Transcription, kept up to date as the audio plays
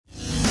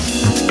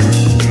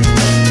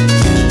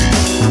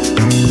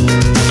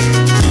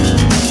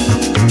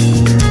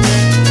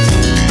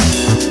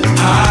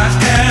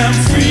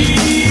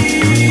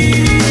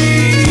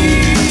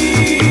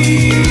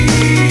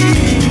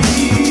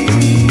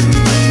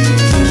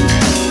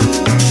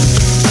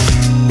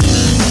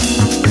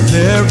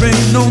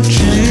ain't no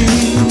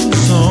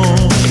chains on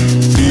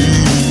me.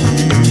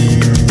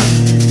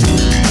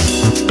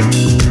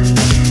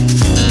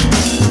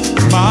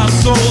 My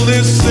soul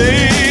is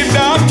saved.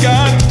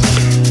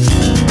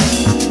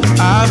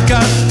 I've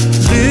got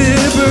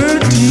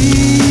liberty.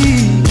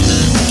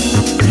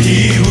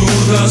 He who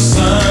the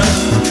Son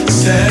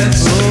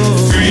sets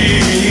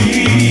free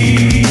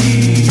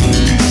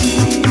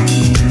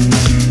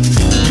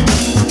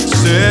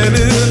said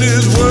in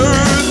his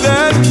word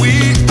that we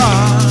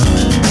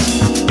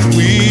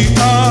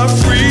are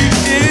free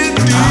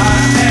indeed. I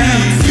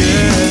am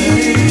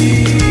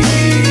free.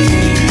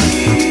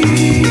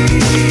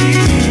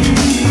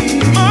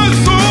 My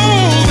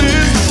soul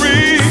is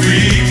free.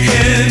 Free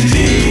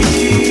indeed.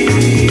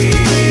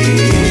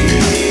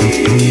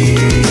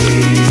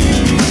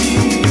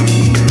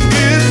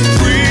 It's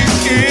free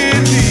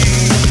indeed.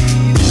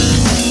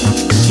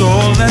 So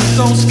let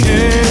those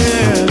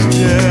cares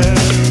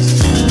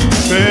just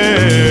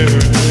fade.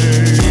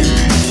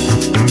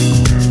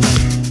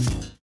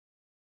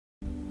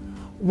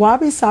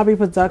 Wabi Sabi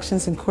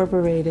Productions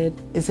Incorporated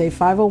is a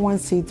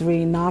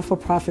 501c3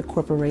 non-for-profit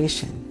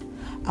corporation.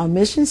 Our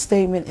mission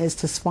statement is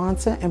to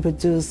sponsor and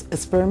produce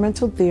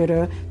experimental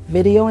theater,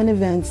 video, and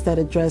events that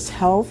address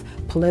health,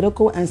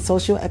 political, and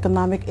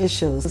socioeconomic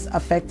issues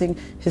affecting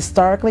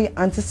historically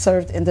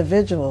underserved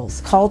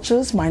individuals,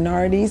 cultures,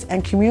 minorities,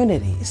 and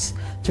communities.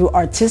 Through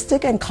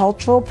artistic and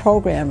cultural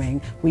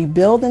programming, we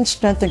build and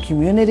strengthen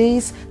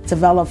communities,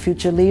 develop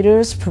future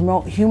leaders,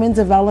 promote human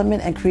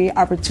development, and create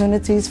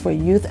opportunities for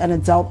youth and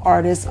adult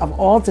artists of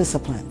all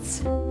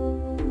disciplines.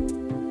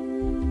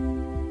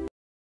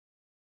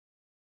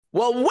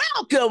 Well,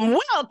 welcome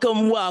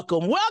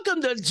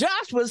to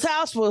Joshua's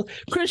House for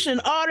Christian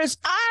Artists.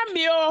 I'm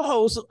your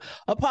host,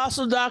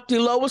 Apostle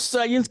Dr. Lois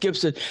Selyons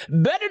Gibson,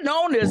 better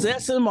known as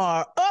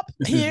SMR, up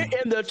here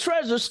in the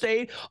treasure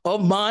state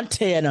of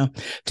Montana.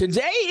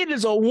 Today, it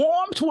is a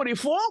warm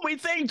 24. We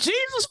thank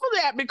Jesus for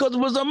that because it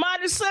was a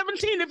minus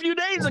 17 a few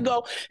days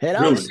ago. And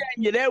I'm telling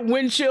you, that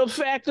wind chill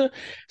factor,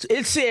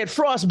 it said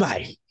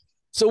frostbite.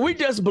 So we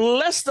just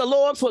bless the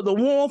Lord for the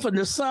warmth and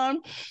the sun.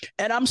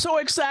 And I'm so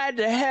excited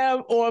to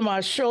have on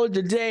my show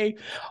today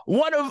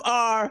one of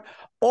our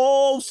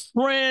old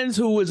friends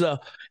who is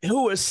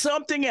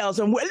something else.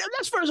 And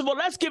let's first of all,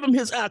 let's give him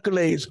his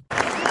accolades.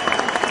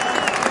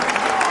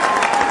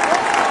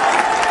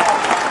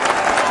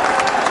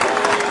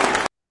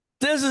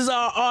 This is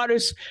our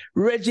artist,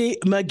 Reggie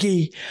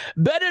Magee,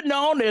 better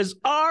known as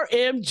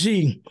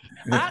RMG.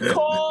 I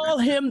call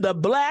him the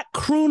black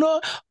crooner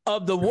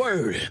of the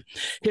word.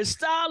 His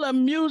style of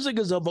music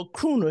is of a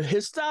crooner.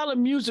 His style of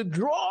music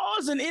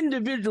draws an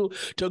individual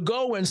to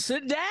go and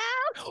sit down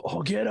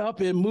or get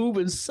up and move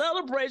in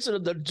celebration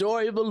of the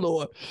joy of the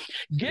Lord.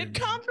 Get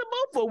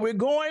comfortable, for we're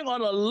going on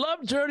a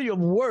love journey of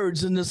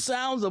words and the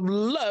sounds of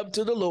love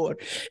to the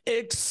Lord.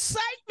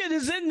 Excitement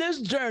is in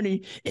this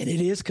journey, and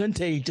it is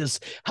contagious.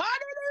 Hallelujah!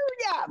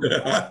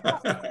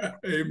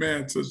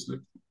 Amen,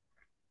 sister.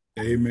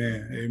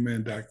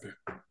 Amen, doctor.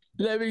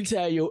 Let me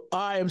tell you,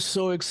 I am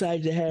so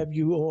excited to have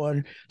you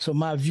on so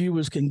my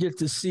viewers can get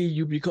to see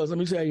you, because let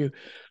me tell you,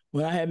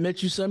 when I had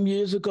met you some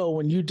years ago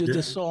when you did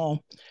the song,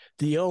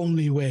 The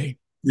Only Way.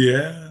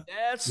 Yeah.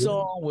 That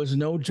song was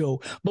no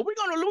joke. But we're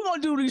gonna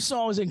do these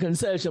songs in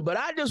concession. But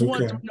I just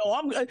want to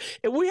know,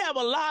 we have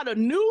a lot of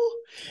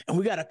new and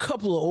we got a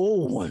couple of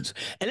old ones.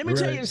 And let me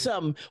tell you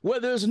something,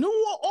 whether it's new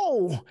or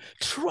old,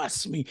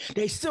 trust me,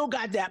 they still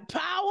got that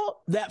power,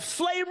 that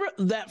flavor,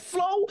 that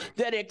flow,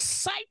 that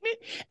excitement,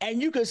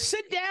 and you can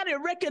sit down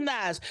and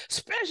recognize,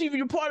 especially if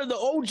you're part of the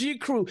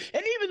OG crew,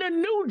 and even the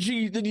new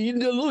G's, the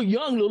little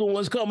young little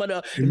ones coming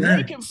up,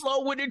 they can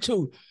flow with it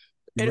too.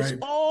 And it's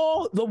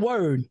all the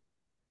word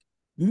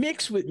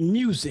mixed with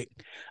music.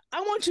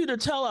 I want you to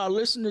tell our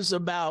listeners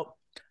about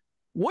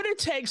what it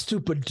takes to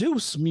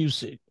produce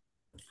music.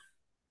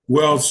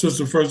 Well,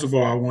 sister, first of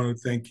all, I want to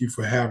thank you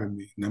for having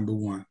me, number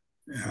one.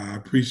 I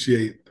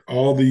appreciate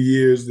all the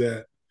years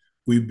that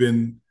we've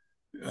been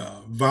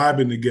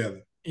vibing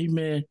together.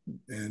 Amen.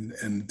 And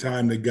the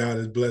time that God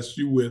has blessed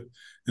you with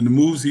and the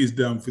moves he's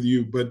done for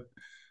you. But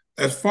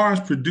as far as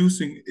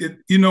producing it,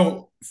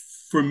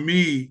 for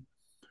me,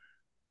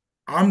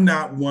 I'm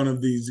not one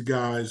of these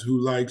guys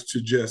who likes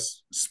to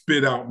just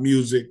spit out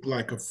music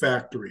like a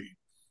factory.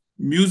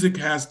 Music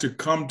has to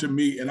come to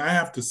me, and I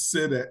have to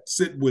sit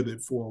with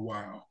it for a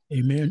while.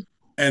 Amen.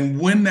 And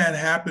when that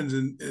happens,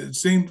 and it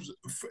seems,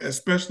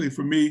 especially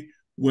for me,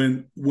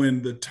 when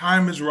the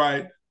time is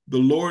right, the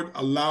Lord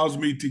allows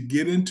me to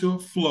get into a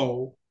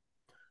flow,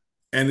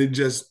 and it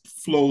just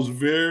flows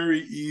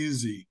very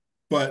easy.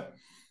 But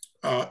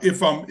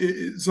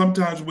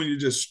sometimes when you're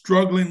just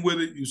struggling with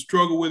it, you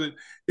struggle with it.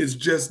 It's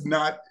just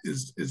not.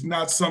 It's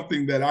not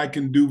something that I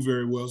can do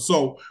very well.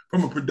 So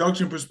from a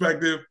production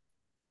perspective,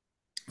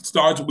 it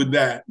starts with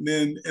that,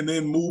 and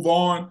then move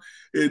on.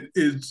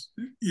 It's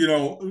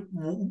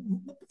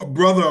a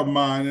brother of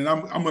mine, and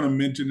I'm going to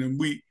mention him.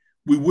 We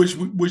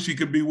wish he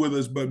could be with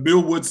us, but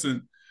Bill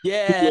Woodson, who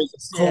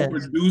was a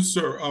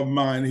co-producer of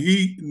mine,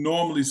 he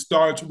normally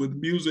starts with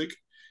music.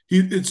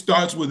 it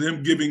starts with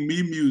him giving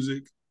me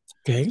music.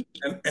 Okay.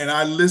 And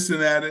I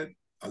listen at it.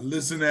 I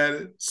listen at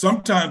it.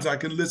 Sometimes I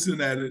can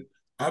listen at it.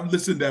 I've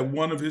listened at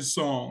one of his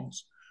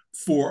songs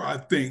for, I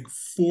think,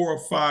 4 or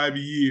 5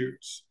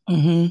 years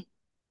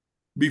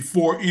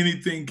before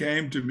anything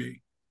came to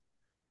me.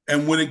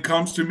 And when it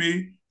comes to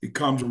me, it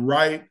comes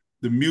right.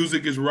 The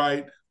music is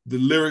right. The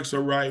lyrics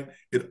are right.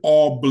 It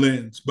all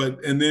blends.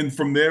 And then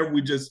from there,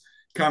 we just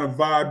kind of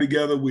vibe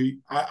together.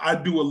 I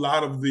do a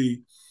lot of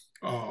the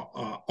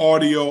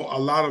audio, a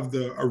lot of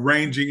the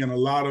arranging, and a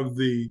lot of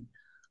the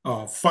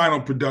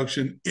final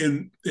production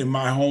in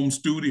my home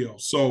studio.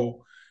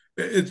 So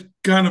it's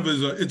kind of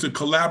it's a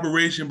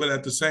collaboration, but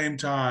at the same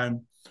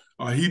time,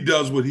 he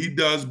does what he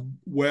does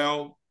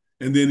well,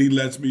 and then he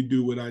lets me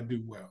do what I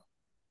do well.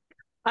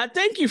 I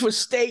thank you for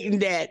stating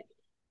that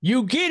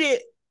you get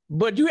it,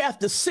 but you have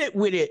to sit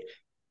with it.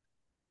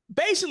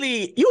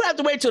 Basically, you have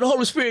to wait till the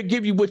Holy Spirit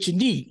give you what you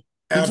need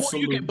before Absolutely.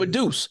 you can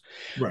produce.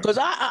 Because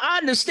Right. I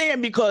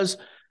understand, because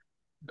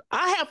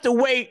I have to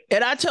wait,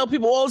 and I tell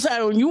people all the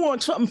time, when you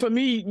want something from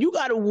me, you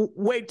got to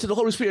wait till the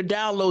Holy Spirit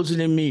downloads it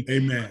in me.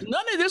 Amen.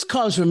 None of this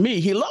comes from me.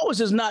 He Lois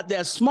is not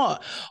that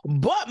smart,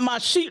 but my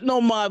sheep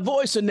know my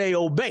voice and they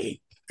obey.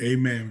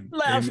 Amen.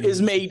 Life Amen.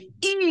 is made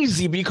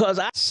easy because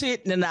I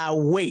sit and I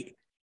wait.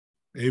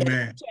 Amen. And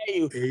I tell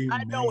you, Amen.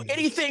 I know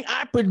anything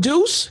I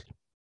produce,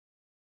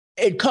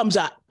 it comes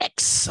out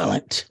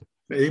excellent.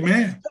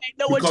 Amen. Pay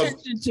no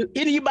attention to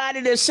anybody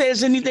that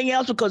says anything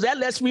else, because that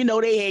lets me know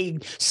they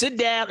ain't. Sit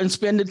down and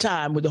spend the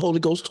time with the Holy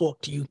Ghost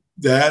talk to you.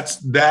 That's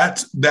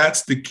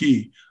the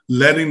key.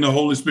 Letting the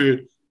Holy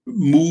Spirit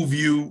move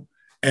you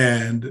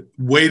and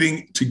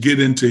waiting to get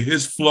into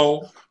his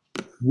flow.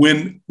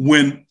 When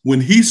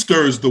he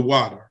stirs the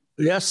water,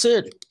 that's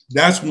it.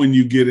 That's when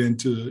you get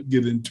into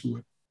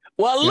it.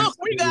 Well, look,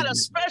 we got a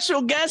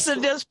special guest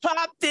that just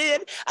popped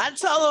in. I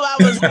told him I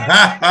was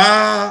happy.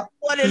 I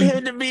wanted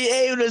him to be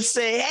able to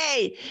say,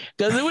 hey,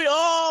 because we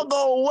all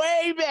go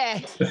way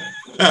back.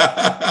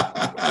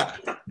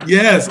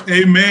 Yes,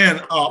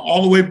 amen.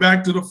 All the way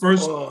back to the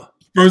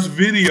first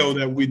video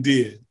that we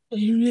did.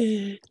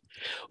 Amen.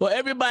 Well,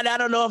 everybody, I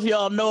don't know if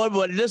y'all know it,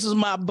 but this is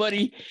my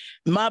buddy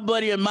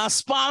and my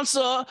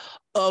sponsor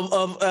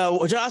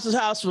of Johnson's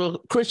House for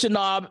Christian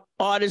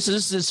Artists.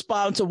 This is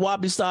sponsor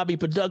Wabi Sabi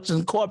Productions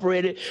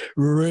Incorporated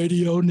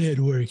Radio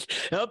Network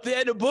up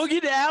there in the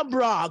Boogie Down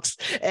Bronx.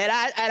 And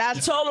I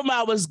told him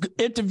I was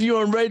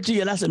interviewing Reggie,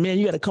 and I said, man,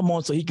 you got to come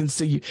on so he can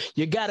see you.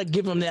 You got to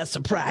give him that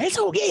surprise.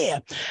 Oh yeah.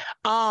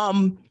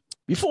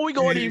 Before we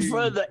go any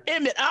further,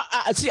 Emmett,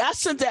 I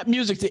sent that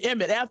music to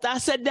Emmett. After I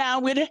sat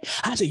down with it,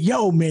 I said,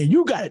 yo, man,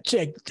 you got to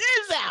check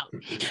this out.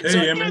 Hey, so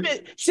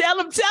Emmett, tell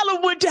him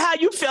how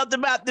you felt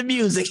about the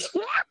music.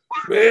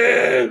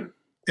 Man.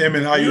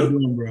 Emmett, how you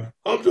doing, bro?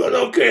 I'm doing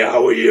okay.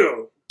 How are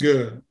you?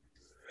 Good.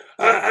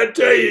 I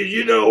tell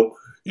you,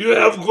 you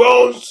have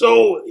grown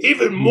so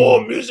even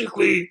more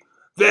musically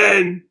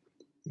than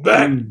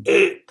back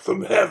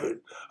from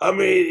heaven. I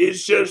mean,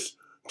 it's just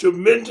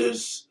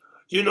tremendous.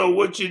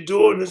 What you're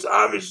doing is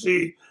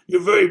obviously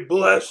you're very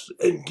blessed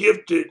and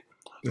gifted.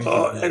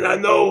 And I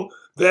know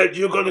that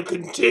you're going to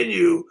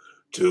continue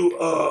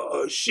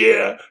to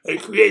share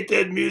and create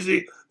that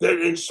music that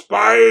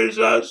inspires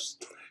us.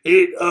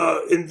 It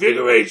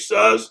invigorates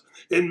us.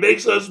 It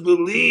makes us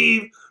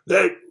believe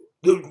that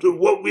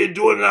what we're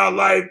doing in our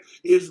life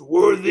is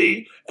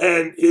worthy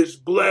and is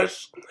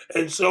blessed.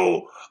 And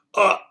so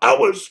I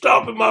was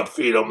stomping my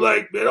feet. I'm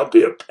like, man, I'm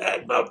here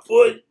patting my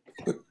foot.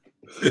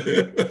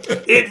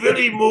 It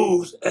really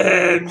moves.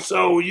 And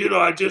so,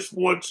 I just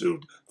want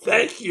to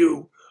thank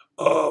you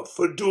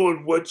for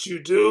doing what you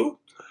do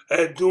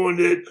and doing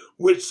it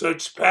with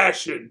such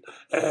passion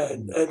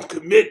and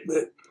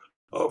commitment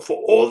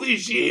for all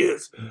these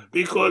years,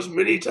 because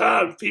many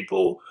times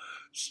people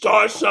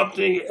start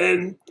something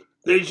and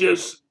they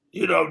just,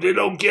 they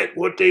don't get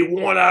what they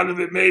want out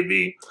of it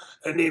maybe,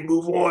 and they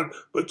move on.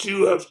 But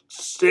you have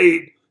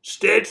stayed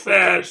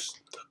steadfast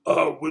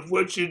with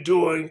what you're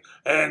doing,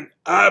 and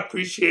I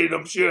appreciate it.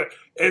 I'm sure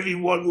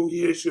everyone who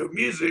hears your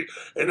music,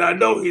 and I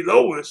know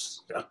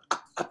Lois.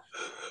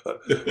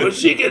 When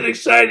she gets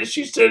excited,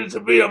 she sent it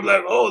to me. I'm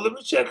like, oh, let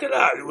me check it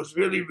out. It was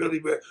really, really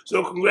good.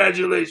 So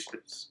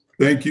congratulations.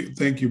 Thank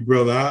you,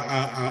 brother.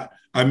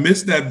 I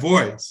missed that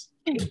voice.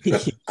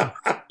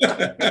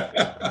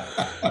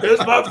 There's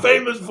my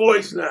famous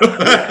voice now.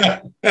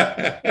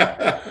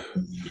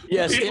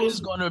 Yes, it's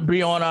going to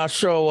be on our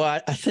show. I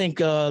think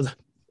the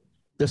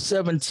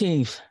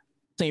 17th,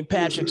 St.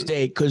 Patrick's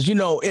Day, because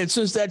and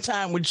since that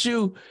time with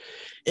you,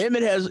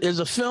 Emmett is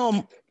a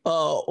film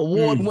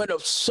award winner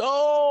of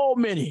so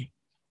many.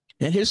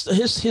 And his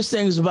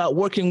thing is about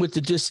working with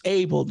the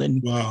disabled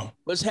and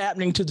what's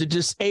happening to the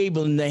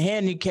disabled and the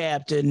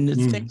handicapped and the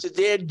things that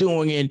they're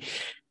doing.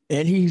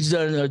 And he's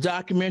done a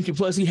documentary.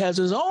 Plus, he has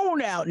his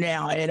own out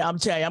now. And I'm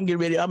telling you, I'm getting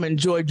ready. I'm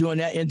enjoying doing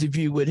that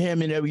interview with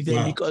him and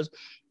everything, because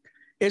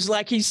it's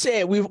like he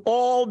said, we've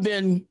all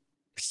been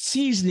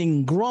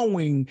seasoning,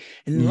 growing,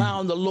 and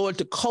allowing the Lord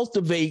to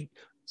cultivate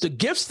the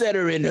gifts that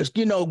are in us.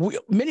 You know,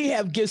 many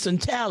have gifts and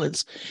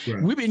talents.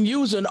 Right. We've been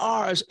using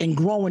ours and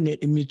growing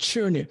it and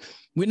maturing it.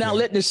 We're not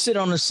letting it sit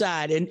on the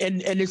side. And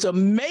it's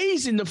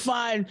amazing to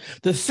find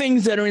the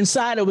things that are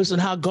inside of us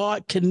and how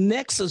God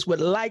connects us with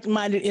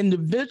like-minded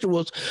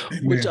individuals,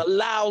 Amen. Which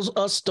allows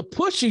us to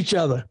push each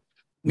other.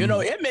 You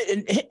know,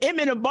 Emmett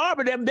and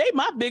Barbara, they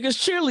my biggest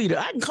cheerleader.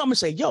 I can come and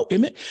say, yo,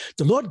 Emmett,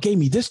 the Lord gave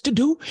me this to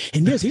do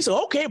and this. He said,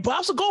 okay,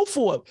 Apostle, go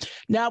for it.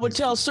 Now I would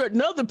tell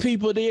certain other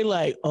people, they're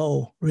like,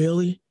 oh,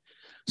 really?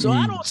 So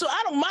I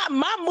don't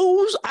my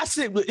moves, I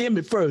sit with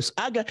Emmett first.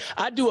 I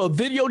do a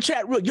video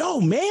chat. Yo,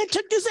 man,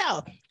 check this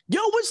out.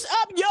 Yo, what's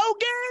up, yo,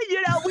 gang?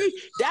 You know,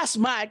 that's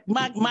my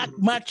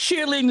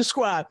cheerleading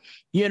squad,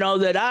 you know,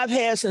 that I've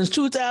had since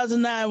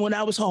 2009 when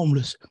I was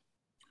homeless.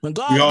 When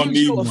God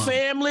gives you a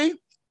family.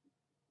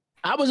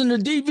 I was in a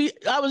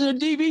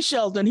DV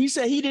shelter, and he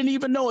said he didn't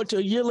even know it till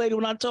a year later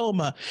when I told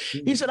him.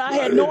 He said, I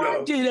had no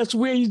idea that's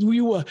where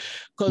we were.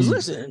 Because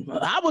listen,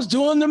 I was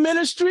doing the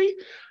ministry.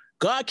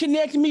 God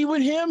connected me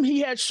with him. He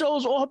had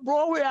shows off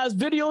Broadway. I was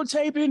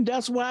videotaping.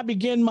 That's why I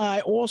began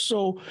my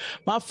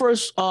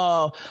first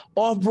off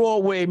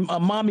Broadway,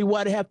 Mommy,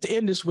 Why'd it have to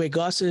end this way?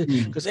 God said,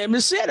 because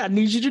Emmett said, I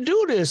need you to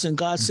do this. And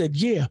God said,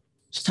 yeah,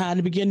 it's time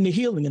to begin the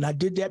healing. And I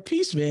did that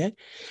piece, man.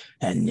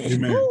 And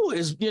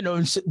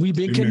we've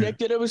been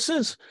connected ever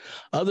since.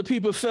 Other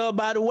people fell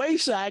by the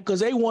wayside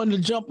because they wanted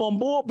to jump on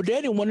board, but they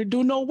didn't want to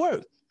do no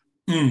work.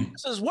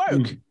 This is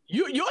work.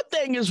 Your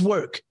thing is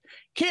work.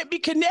 Can't be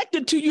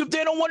connected to you if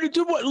they don't want to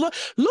do what.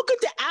 Look at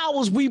the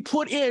hours we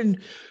put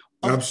in.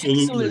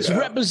 Excellence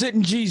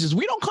representing Jesus.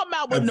 We don't come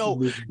out with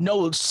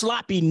no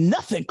sloppy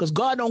nothing because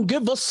God don't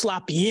give us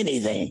sloppy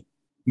anything.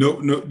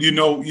 No, you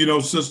know,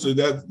 sister,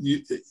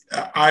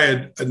 I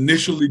had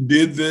initially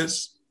did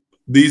these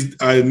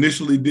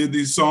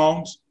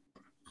songs,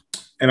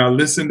 and I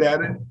listened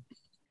at it,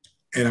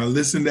 and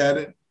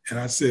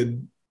I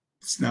said,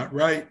 it's not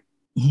right.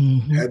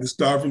 I had to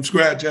start from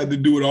scratch. I had to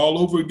do it all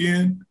over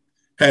again.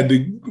 Had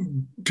to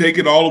take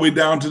it all the way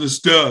down to the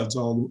studs,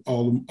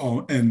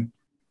 and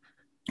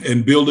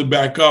build it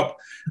back up,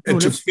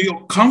 and to feel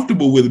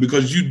comfortable with it,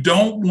 because you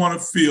don't want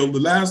to feel, the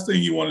last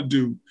thing you want to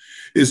do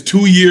is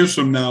 2 years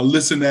from now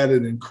listen at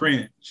it and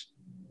cringe.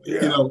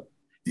 You know,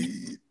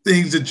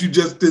 things that you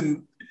just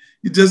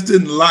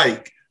didn't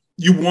like.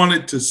 You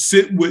wanted to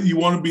sit with, you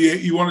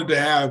wanted to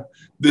have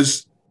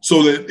this,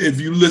 so that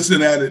if you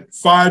listen at it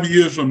 5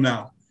 years from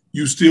now,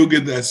 you still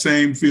get that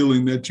same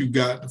feeling that you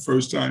got the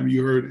first time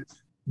you heard it.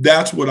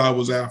 That's what I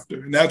was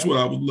after, and that's what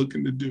I was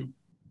looking to do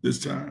this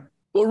time.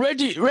 Well,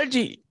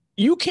 Reggie,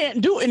 you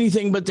can't do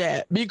anything but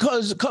that,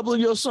 because a couple of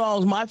your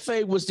songs, My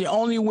Faith Was the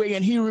Only Way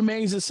and He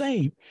Remains the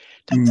Same.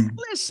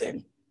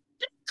 Listen,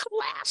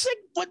 classic,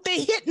 what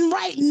they hitting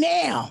right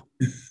now.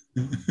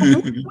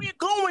 We're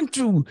going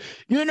through,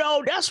 you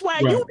know, that's why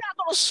you're not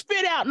going to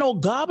spit out no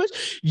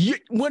garbage.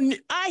 When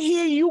I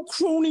hear you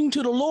crooning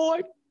to the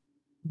Lord,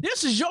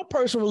 this is your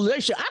personal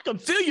relation. I can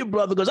feel you,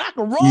 brother, because I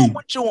can roll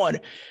with you on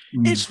it.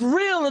 It's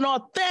real and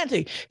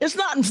authentic. It's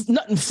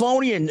nothing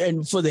phony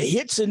and for the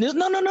hits and this.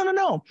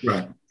 No.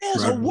 Right.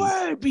 There's a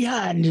word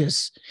behind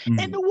this.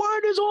 And the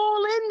word is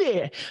all in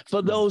there.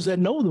 For those that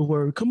know the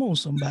word, come on,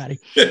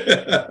 somebody.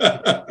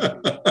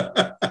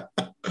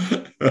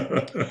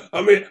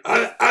 I mean,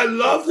 I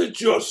love that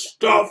your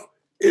stuff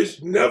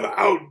is never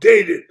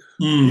outdated,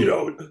 you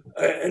know,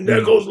 and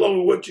that goes along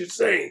with what you're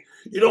saying.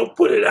 You don't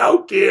put it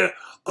out there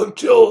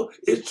until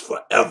it's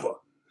forever.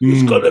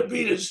 It's going to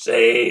be the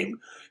same,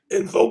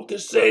 invoke the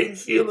same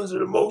feelings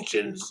and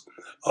emotions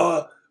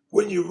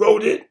when you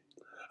wrote it.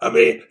 I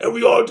mean, and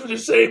we all do the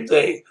same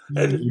thing.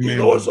 And the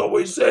Lord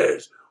always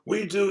says,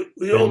 we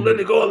don't let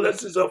it go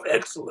unless it's of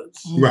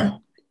excellence. Right.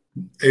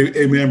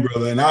 Amen,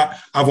 brother. And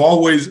I've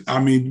always, I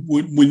mean,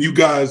 when you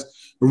guys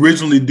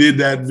originally did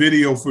that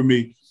video for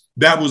me,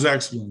 that was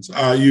excellence.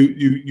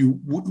 You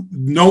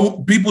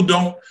know, people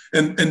don't,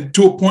 and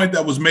to a point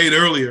that was made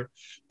earlier,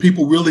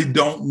 people really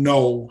don't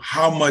know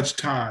how much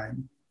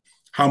time,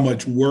 how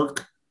much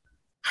work,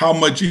 how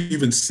much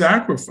even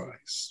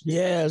sacrifice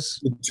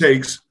it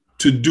takes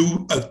to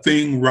do a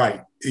thing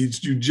right.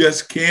 You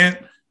just can't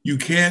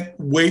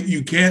wait.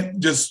 You can't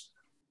just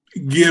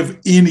give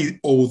any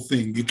old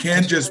thing. You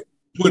can't just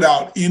put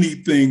out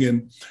anything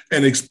and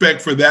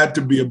expect for that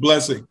to be a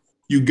blessing.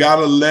 You got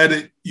to let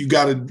it, you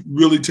got to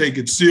really take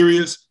it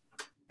serious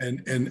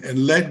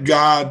and let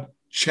God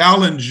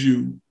challenge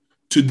you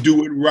to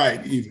do it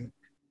right even.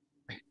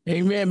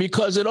 Amen.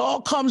 Because it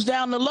all comes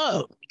down to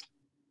love.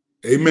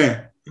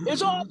 Amen.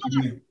 It's all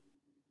love.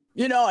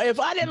 You know, if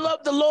I didn't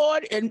love the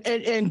Lord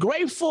and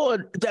grateful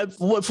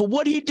for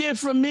what he did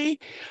for me,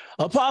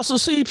 Apostle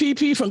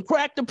CPP, from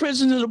crack to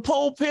prison to the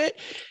pulpit,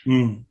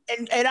 and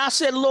I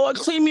said, Lord,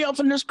 clean me up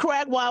from this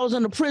crack while I was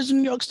in the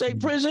prison, New York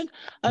State prison.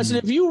 I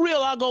said, if you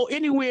real, I'll go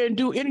anywhere and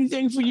do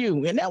anything for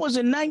you. And that was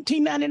in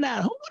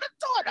 1999. Who would have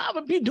thought I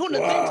would be doing the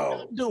things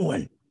I'm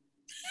doing?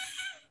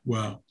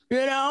 Wow.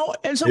 You know,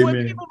 and so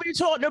when people be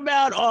talking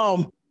about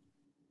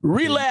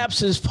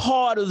relapse is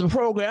part of the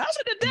program. I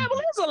said, the devil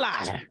is a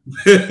liar.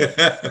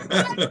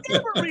 I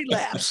never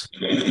relapse.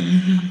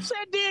 I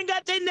said, then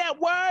got in that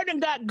word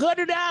and got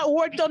gutted out,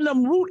 worked on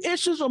them root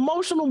issues,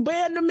 emotional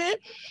abandonment,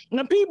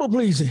 and people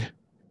pleasing.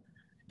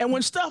 And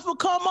when stuff would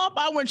come up,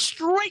 I went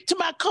straight to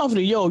my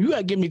company. Yo, you got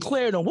to give me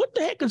clarity on what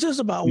the heck is this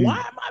about? Why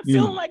am I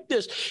feeling like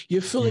this?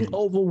 You're feeling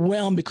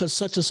overwhelmed because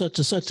such and such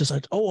and such and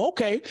such. Oh,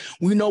 okay.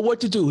 We know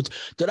what to do.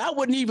 That I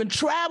wouldn't even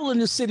travel in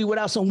the city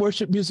without some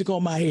worship music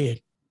on my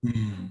head.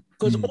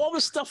 Because all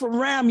the stuff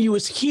around you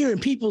is hearing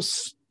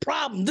people's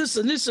problems, this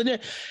and this and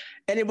that.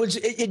 And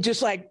it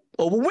just like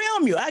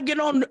overwhelm you. I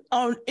get on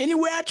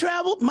anywhere I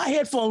travel, my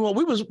headphones on.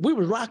 We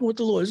was rocking with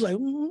the Lord. It's like,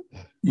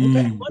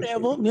 okay,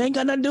 whatever. You ain't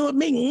got nothing to do with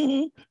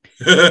me.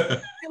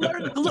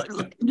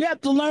 You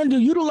have to learn to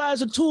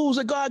utilize the tools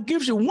that God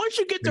gives you. Once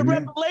you get the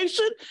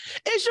revelation,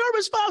 it's your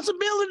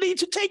responsibility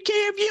to take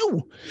care of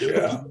you.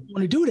 Yeah. You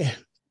want to do that.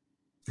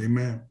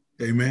 Amen.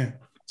 Amen.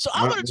 So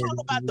I want to talk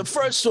about the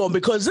first song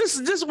because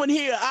this one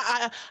here,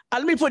 I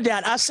let me put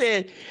down. I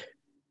said,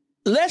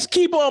 let's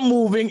keep on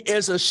moving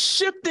as a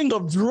shifting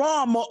of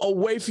drama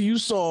away from you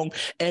song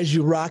as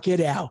you rock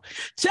it out.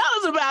 Tell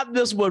us about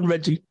this one,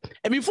 Reggie.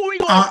 And before we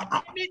go,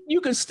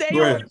 you can stay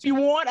on if you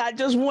want. I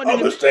just wanted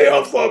to stay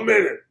on for a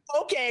minute.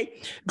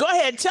 Okay, go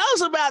ahead. Tell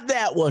us about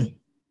that one.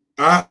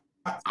 I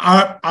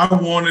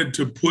wanted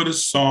to put a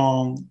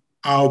song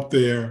out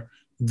there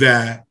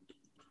that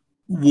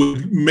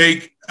would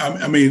make.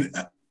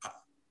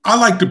 I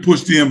like to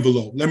push the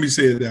envelope. Let me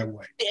say it that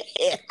way.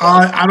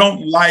 I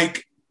don't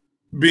like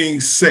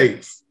being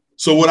safe.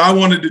 So what I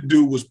wanted to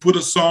do was put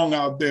a song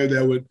out there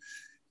that would,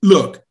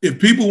 look, if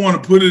people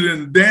want to put it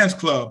in a dance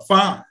club,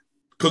 fine.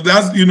 Because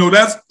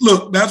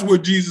that's where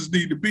Jesus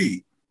needs to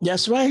be.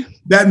 That's right.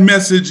 That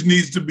message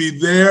needs to be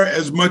there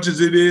as much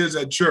as it is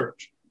at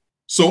church.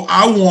 So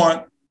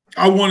I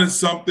wanted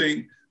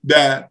something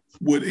that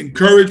would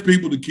encourage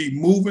people to keep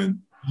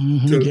moving,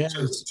 and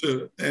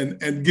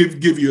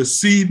give you a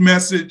seed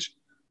message,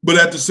 but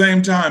at the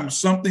same time,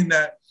 something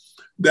that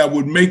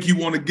would make you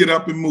want to get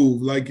up and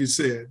move, like you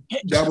said.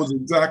 That was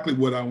exactly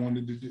what I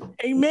wanted to do.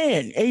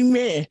 Amen.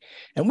 Amen.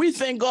 And we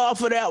thank God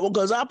for that one,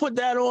 because I put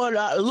that on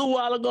a little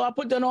while ago. I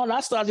put that on.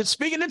 I started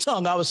speaking in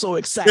tongue. I was so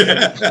excited.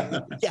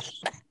 Yeah.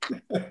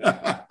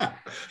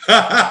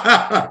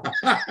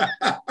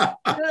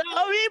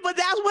 But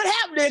that's what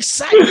happened.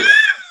 Excitement.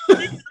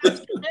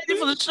 Ready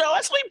for the show.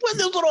 I put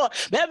this one on.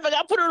 Matter of fact,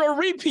 I put it on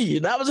repeat.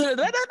 And I was all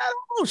right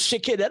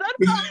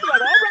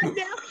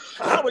now.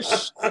 I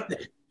was,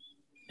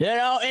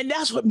 and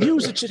that's what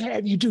music should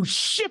have you do,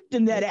 shift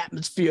in that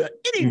atmosphere.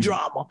 Any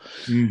drama,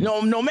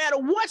 no matter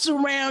what's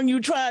around you,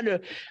 trying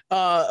to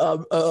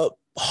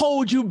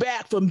hold you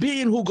back from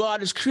being who God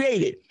has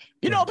created.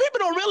 People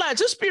don't realize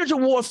this spiritual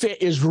warfare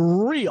is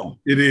real.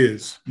 It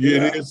is.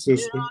 Yeah, it is,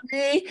 sister.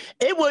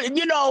 It was,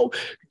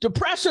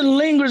 depression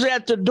lingers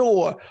at the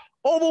door.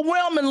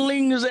 Overwhelming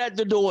lingers at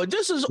the door.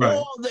 This is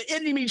all the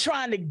enemy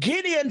trying to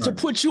get in to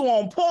put you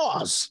on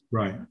pause.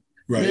 Right.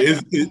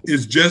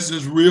 It's just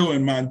as real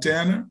in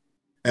Montana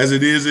as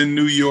it is in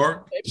New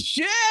York,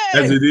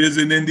 as it is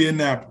in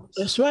Indianapolis.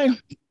 That's right.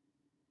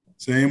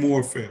 Same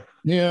warfare.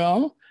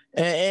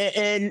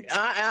 And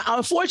I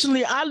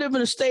unfortunately, I live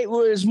in a state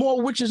where there's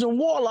more witches and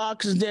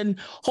warlocks than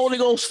Holy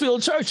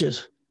Ghost-filled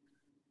churches.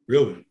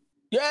 Really?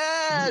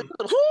 Yeah.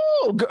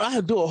 I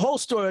could do a whole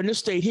story in this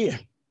state here.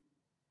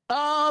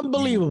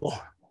 Unbelievable.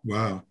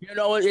 Wow.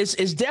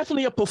 It's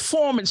definitely a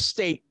performance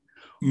state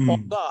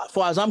on God, as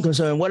far as I'm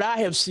concerned, what I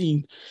have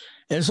seen.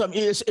 And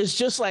it's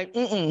just like,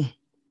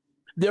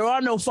 there are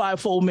no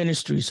fivefold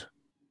ministries.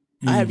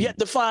 I have yet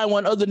to find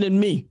one other than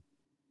me.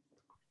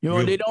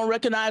 Really? They don't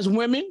recognize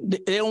women.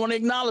 They don't want to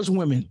acknowledge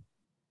women.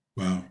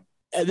 Wow.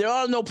 And there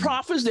are no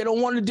prophets. They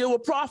don't want to deal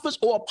with prophets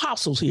or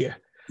apostles here.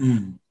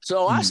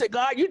 So I said,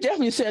 God, you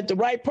definitely set the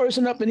right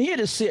person up in here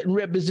to sit and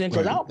represent,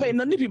 because I don't pay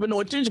none of these people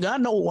no attention. I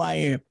know who I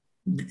am.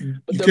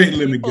 But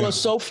the people are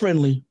so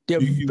friendly. They're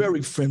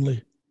very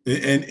friendly.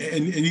 And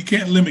you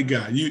can't limit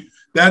God.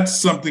 That's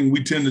something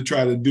we tend to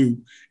try to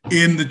do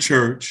in the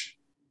church.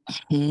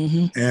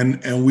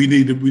 And we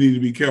need to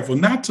be careful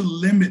not to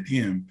limit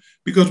him,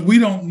 because we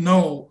don't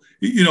know,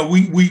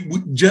 we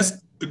just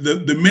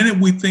the minute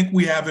we think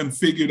we have him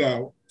figured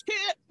out,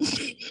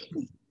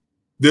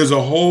 there's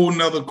a whole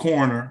nother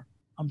corner.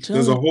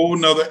 There's a whole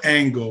nother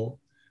angle.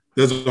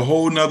 There's a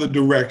whole nother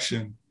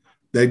direction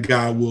that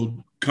God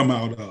will come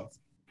out of.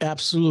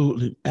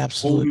 Absolutely.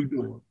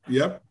 Absolutely.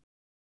 Yep.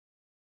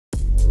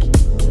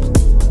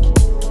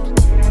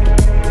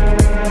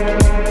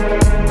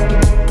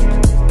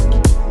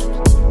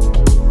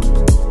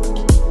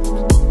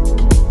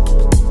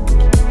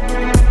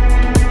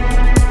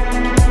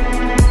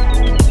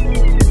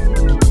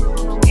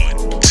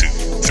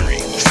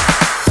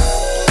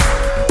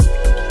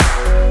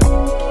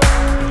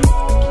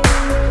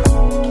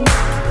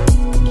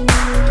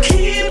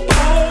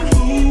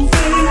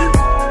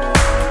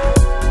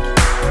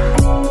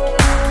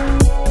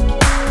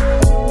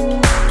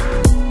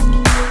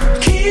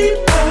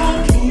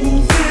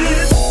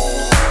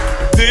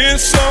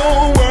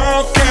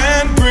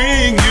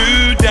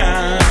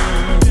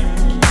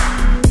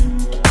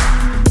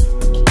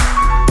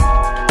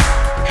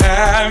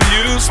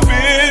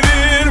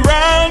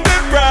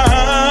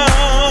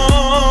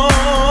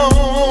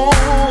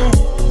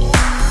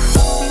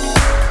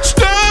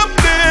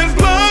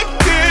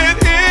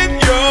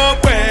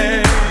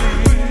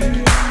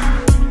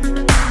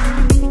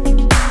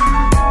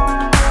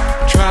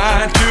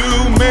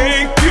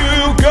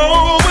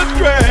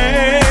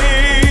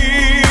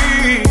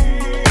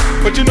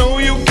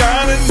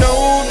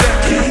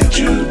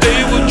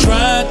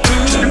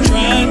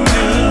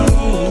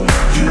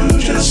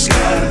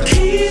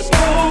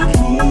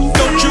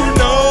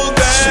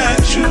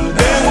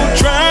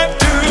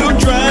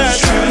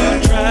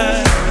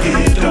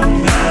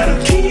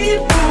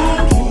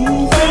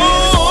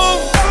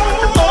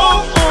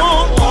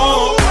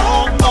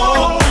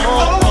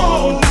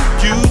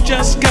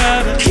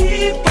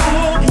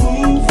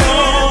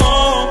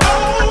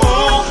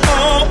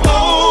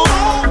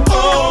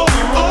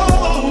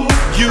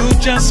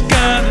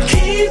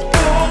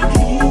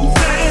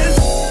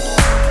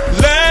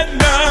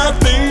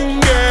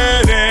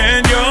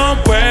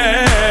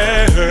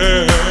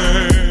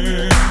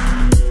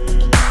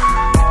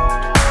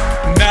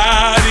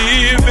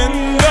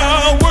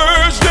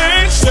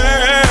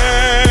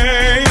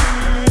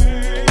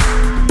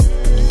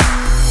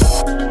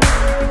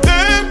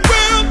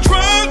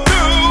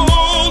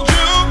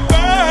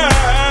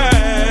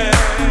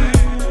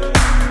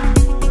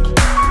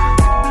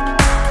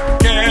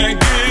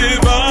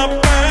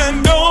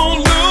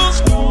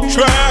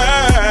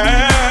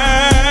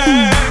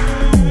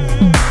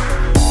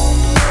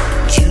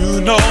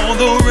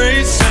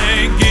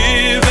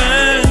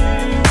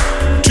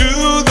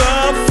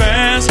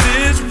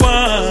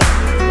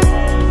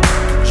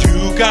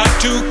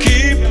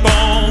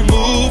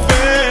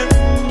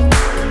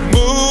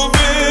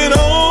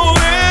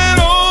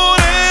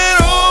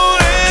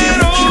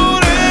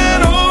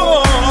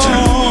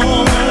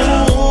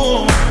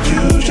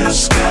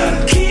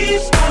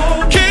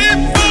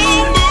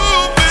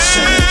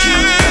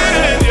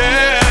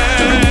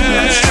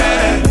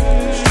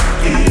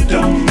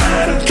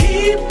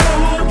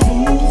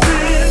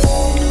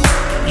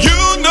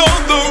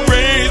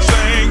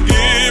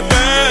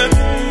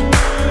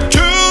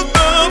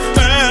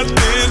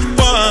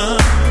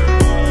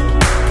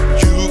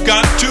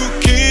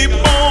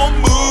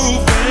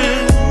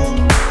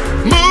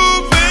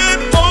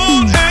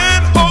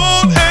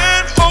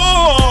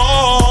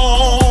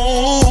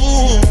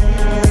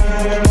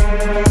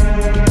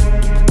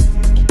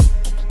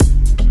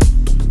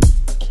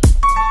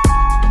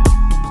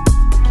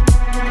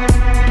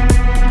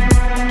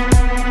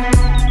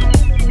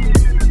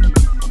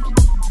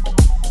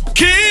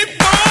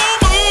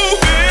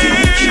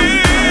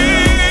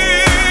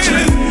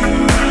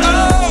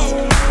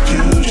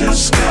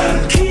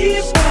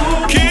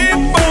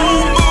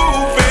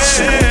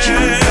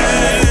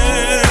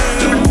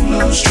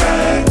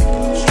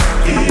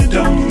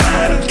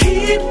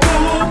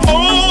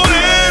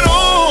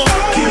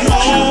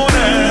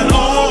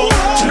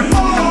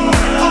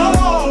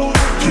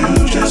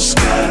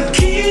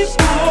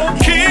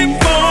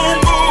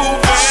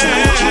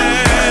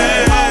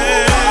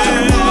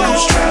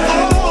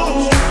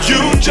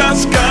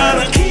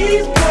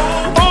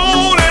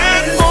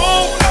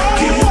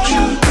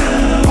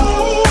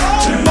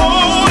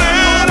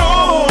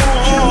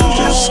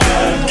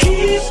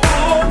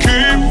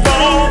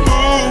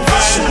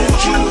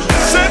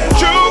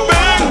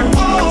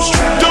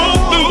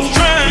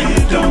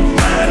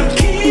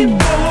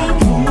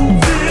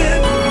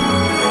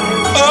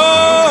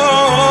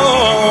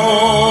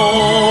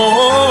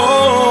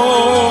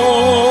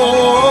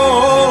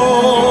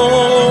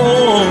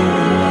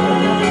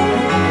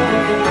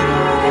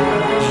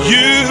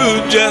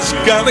 just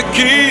gotta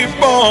keep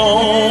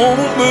on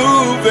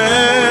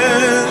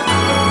moving.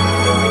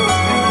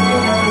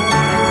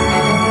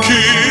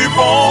 Keep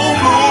on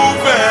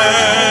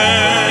moving.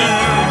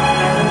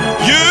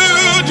 You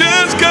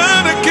just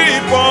gotta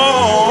keep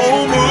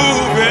on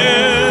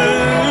moving.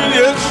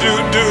 Yes, you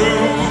do.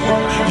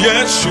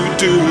 Yes, you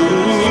do.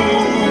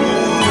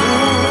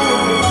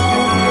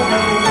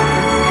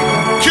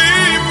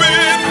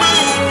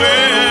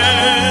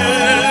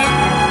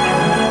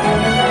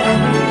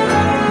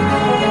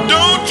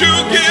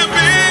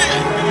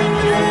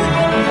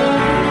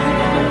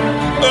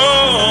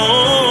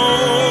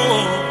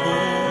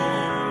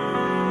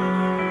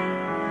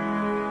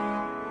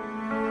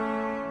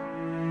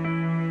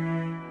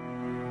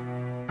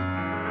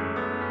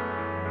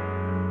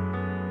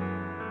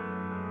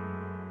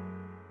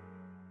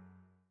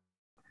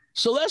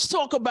 So let's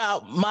talk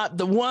about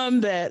the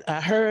one that I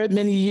heard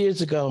many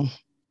years ago,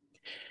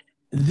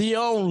 The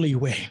Only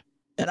Way.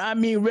 And I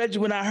mean, Reggie,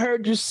 when I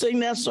heard you sing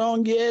that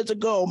song years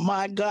ago,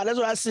 my God, that's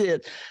what I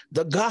said,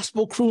 the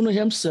gospel crooner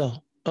himself.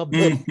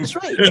 That's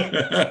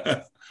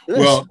right.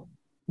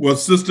 Well,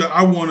 sister,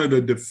 I wanted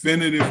a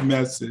definitive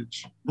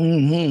message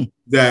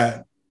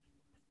that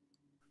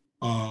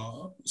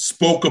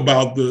spoke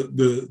about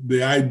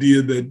the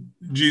idea that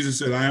Jesus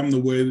said, I am the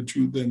way, the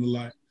truth, and the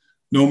life.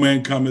 No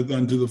man cometh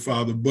unto the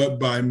Father but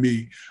by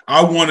me.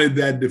 I wanted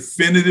that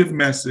definitive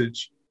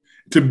message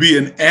to be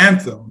an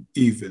anthem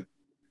even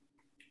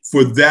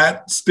for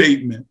that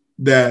statement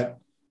that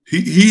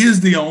he is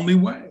the only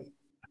way.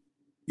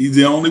 He's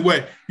the only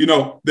way. You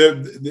know,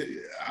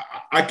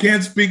 I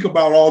can't speak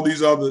about all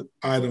these other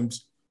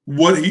items.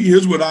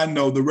 Here's what I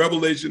know. The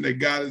revelation that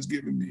God has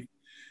given me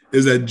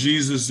is that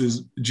Jesus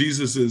is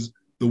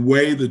the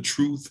way, the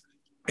truth,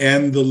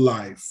 and the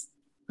life.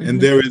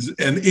 And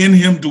and in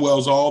him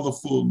dwells all the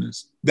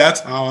fullness. That's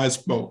how I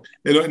spoke.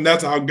 And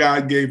that's how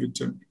God gave it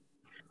to me.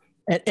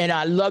 And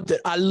I loved it.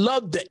 I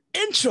loved the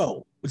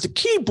intro with the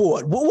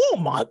keyboard. Oh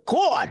my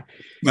God.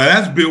 Now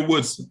that's Bill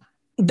Woodson.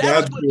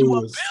 Bill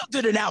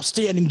did an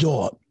outstanding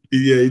job.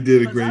 Yeah, he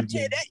did a great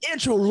job. That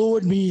intro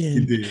lured me in.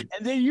 He did.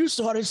 And then you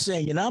started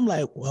singing. I'm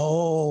like,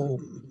 whoa.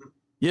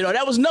 You know,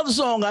 that was another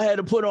song I had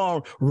to put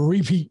on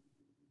repeat.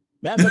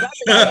 Man, I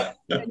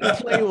had to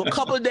play a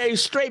couple of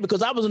days straight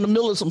because I was in the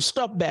middle of some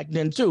stuff back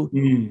then too.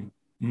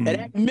 And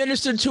that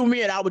ministered to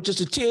me, and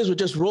the tears would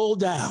just roll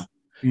down.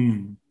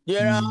 You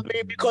know what I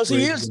mean? Because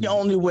he is the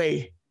only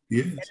way.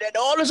 Yes. And then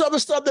all this other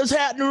stuff that's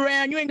happening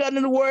around, you ain't got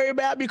nothing to worry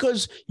about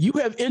because you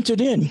have entered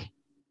in.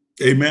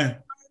 Amen.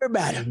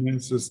 Everybody.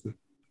 Amen, sister.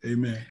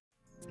 Amen.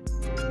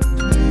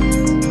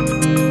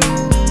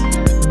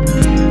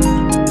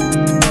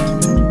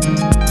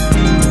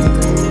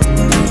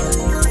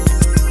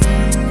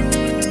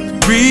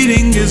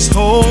 Reading his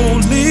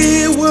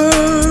holy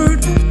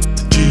word,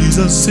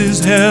 Jesus is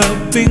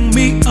helping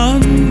me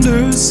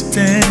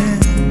understand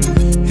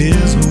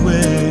his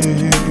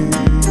way.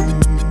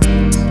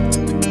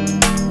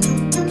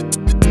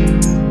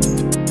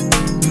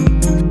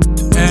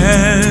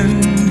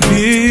 And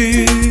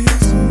his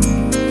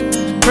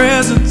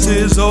presence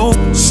is oh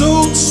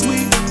so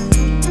sweet,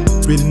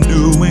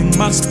 renewing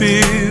my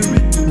spirit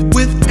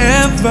with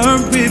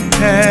every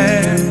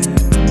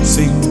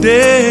passing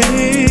day.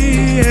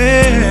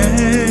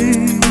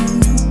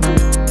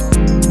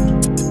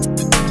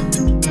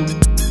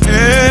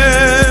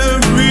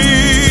 Every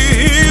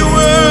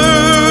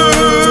word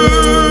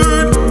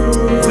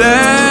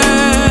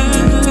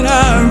that I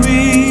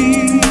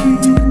read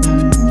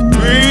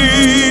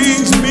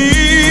brings me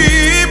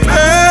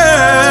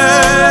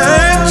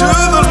back to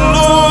the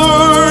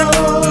Lord,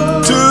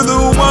 to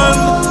the one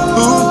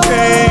who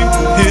gave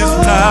his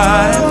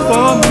life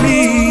for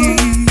me,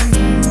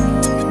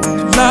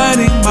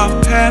 lighting my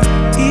path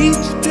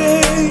each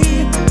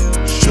day,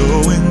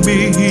 showing me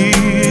he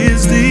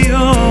is the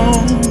only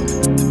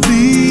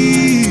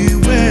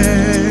way.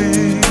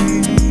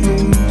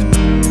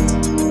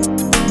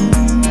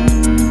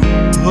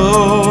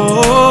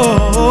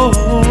 Oh,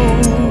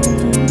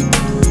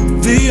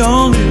 the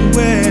only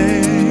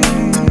way.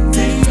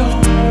 The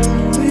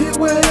only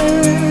way.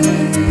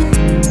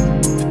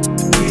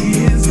 He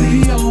is the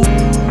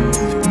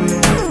only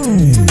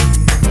way.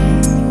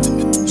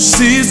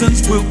 Seasons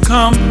will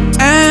come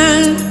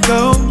and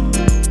go,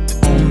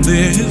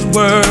 only his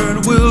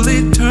word will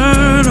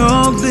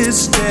eternally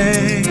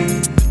stay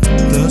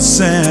the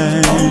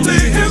same. Only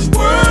his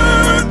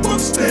word will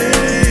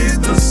stay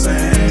the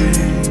same.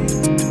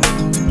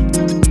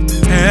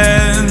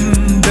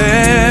 And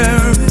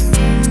there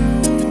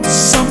is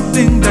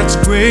something that's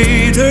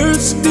greater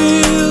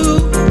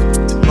still,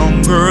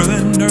 longer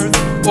than earth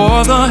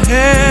or the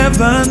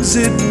heavens,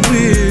 it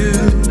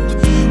will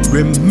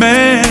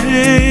remain.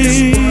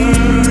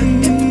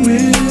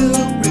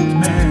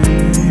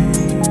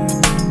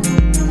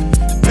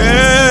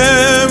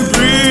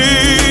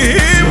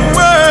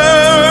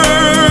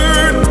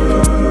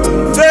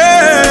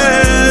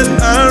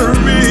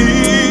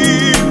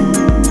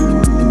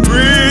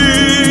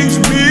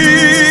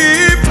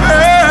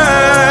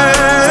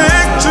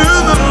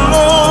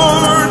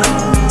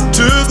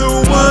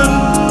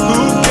 One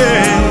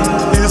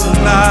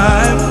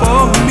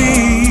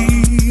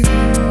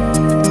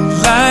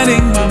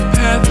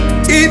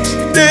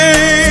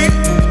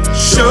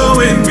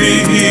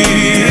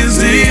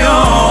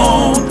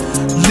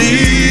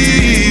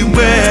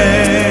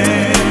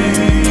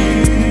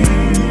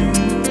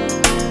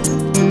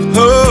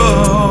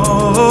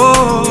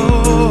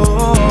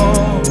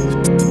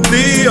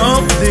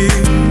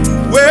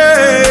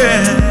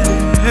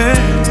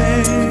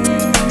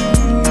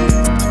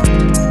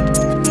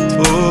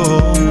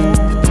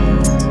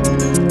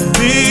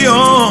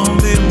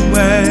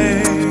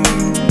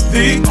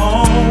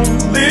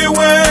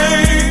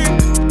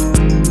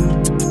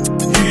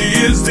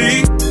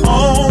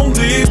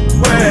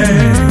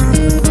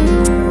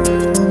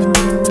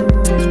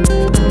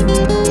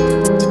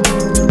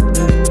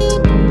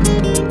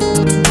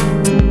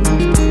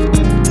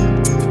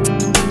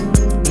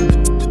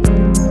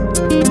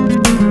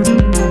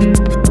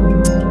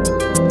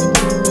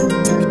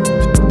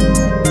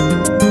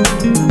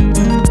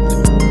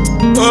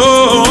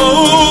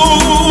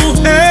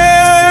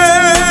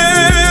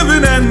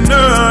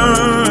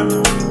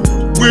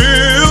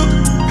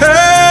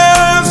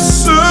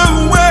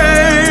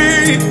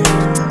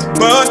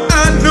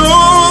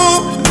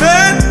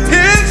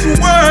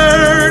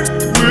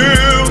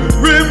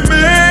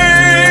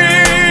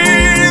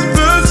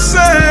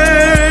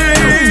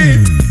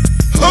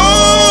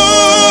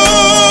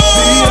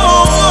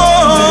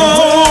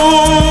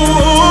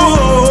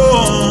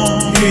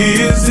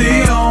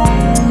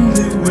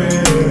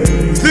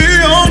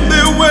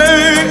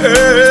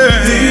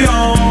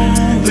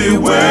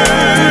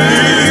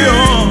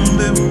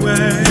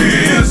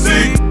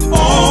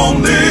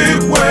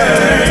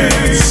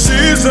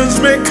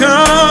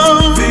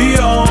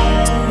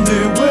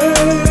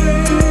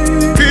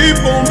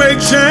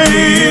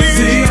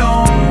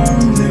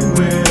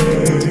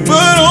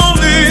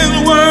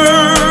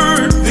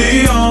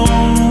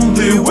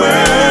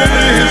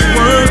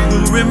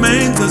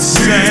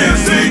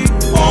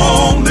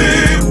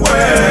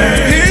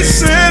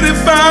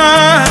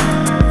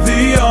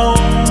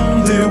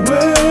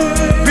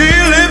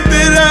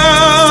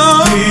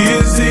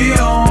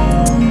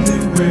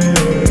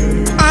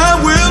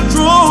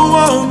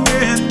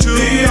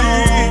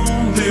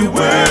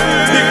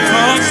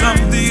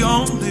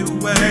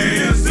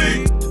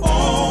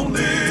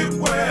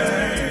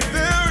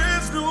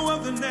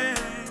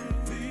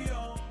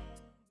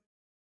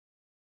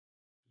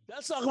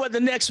talk about the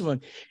next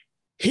one.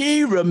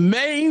 He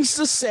remains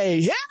the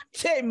same.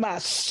 Talk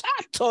about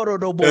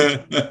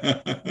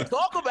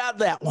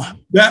that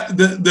one.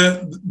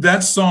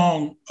 That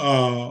song,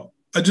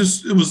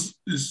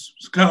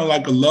 it's kind of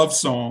like a love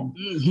song.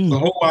 Mm-hmm. The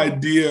whole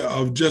idea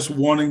of just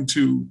wanting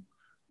to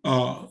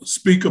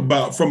speak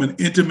about, from an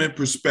intimate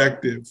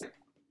perspective,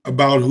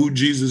 about who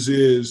Jesus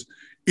is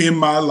in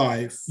my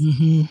life,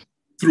 mm-hmm.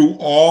 through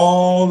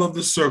all of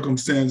the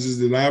circumstances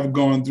that I've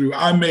gone through.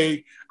 I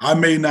may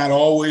not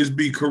always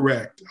be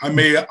correct. I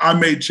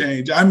may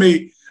change. I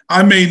may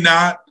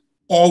not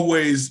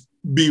always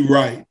be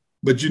right.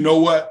 But you know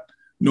what?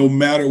 No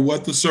matter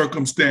what the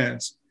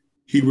circumstance,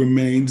 he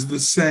remains the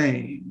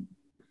same.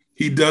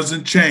 He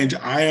doesn't change.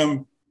 I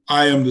am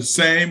the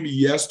same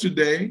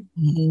yesterday,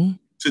 mm-hmm.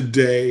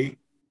 today,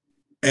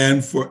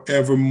 and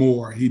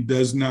forevermore. He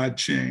does not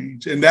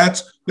change. And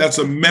that's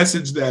a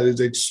message that is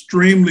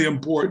extremely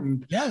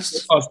important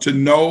for us to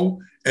know,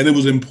 and it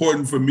was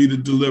important for me to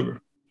deliver.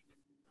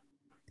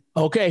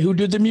 Okay, who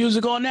did the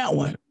music on that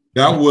one?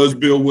 That was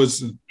Bill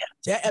Woodson.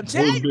 Bill,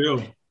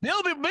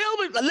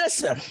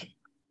 listen.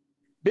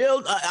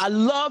 Bill, I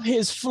love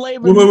his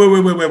flavor.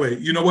 Wait.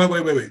 You know what?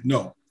 Wait.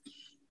 No. You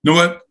know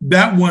what?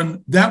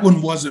 That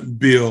one wasn't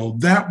Bill.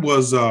 That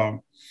was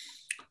a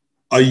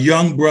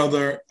young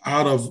brother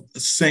out of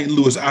St.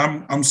 Louis.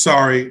 I'm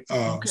sorry,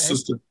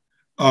 sister.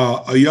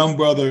 A young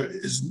brother,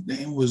 his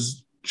name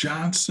was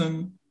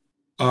Johnson,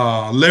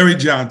 Larry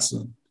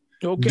Johnson.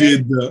 Okay.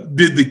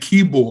 Did the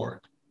keyboard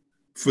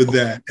for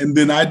that. And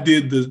then I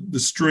did the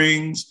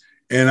strings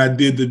and I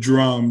did the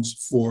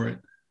drums for it.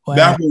 Wow.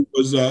 That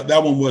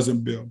one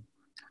wasn't Bill.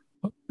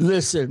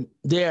 Listen,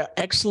 they're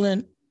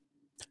excellent.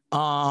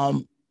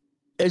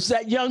 Is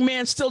that young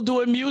man still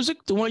doing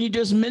music? The one you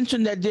just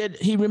mentioned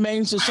he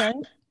remains the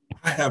same?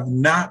 I have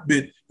not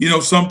been,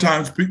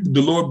 sometimes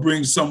the Lord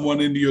brings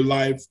someone into your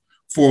life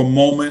for a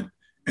moment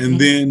and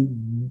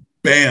then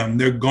bam,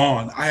 they're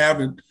gone. I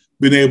haven't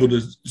been able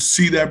to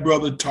see that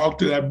brother, talk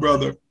to that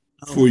brother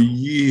for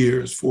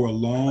years, for a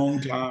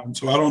long time.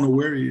 So I don't know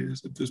where he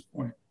is at this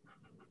point.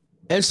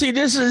 And see,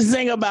 this is the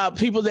thing about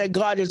people that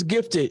God has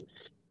gifted.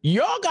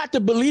 Y'all got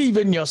to believe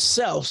in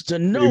yourselves to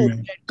know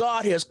that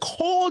God has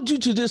called you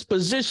to this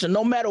position.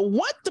 No matter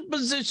what the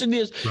position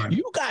is,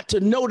 you got to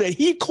know that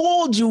he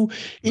called you,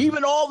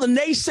 even all the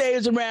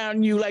naysayers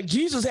around you, like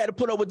Jesus had to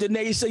put up with the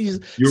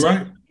naysayers. You're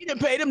right. He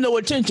didn't pay them no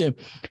attention.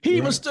 He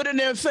even stood in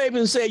their favor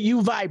and said,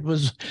 "You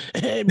vipers,"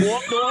 and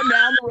walked on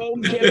down the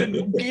road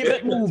and kept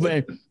it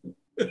moving.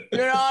 You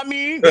know what I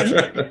mean?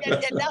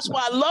 And that's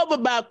what I love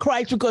about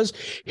Christ, because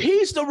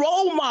he's the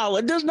role model.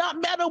 It does not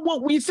matter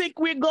what we think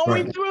we're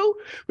going through.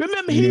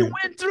 Remember, he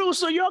went through,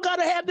 so y'all got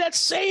to have that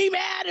same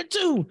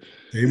attitude.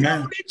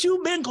 Amen. Know that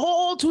you've been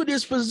called to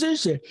this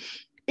position.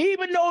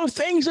 Even though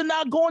things are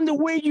not going the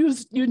way you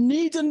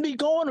need them to be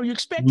going or you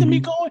expect them to be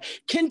going,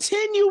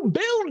 continue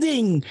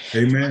building.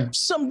 Amen. Have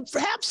some,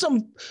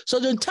 so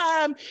the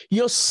time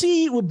your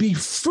seed will be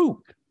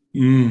fruit.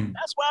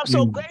 That's why I'm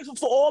so grateful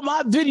for all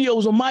my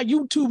videos on my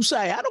YouTube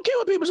site. I don't care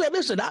what people say.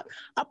 Listen, I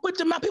put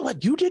them out. People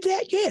like, you did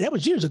that? Yeah, that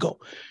was years ago.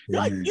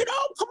 Like, come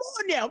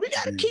on now. We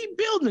got to keep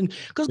building.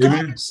 Because God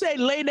didn't say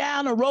lay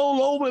down and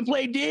roll over and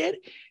play dead.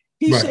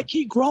 He said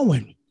keep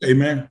growing.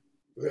 Amen.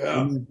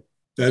 Yeah.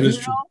 That is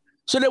true.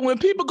 So that when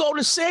people go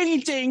to say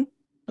anything,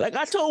 like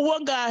I told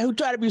one guy who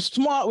tried to be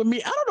smart with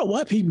me, I don't know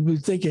what people be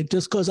thinking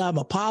just because I'm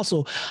an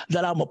apostle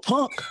that I'm a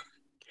punk.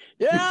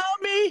 You know what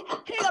I mean?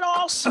 He got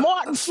all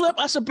smart and flip.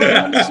 I said, brother,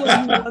 let me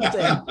tell you one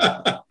thing.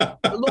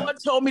 The Lord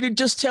told me to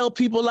just tell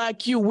people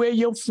like you, where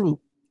your fruit.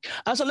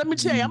 I said, let me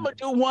tell you, I'm going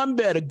to do one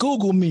better.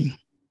 Google me.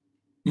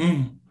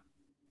 Amen.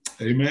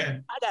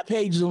 I got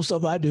pages on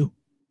stuff I do.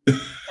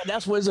 And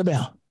that's what it's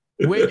about.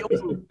 Where your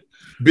fruit.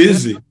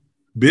 Busy for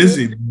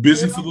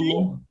the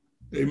Lord.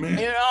 Amen.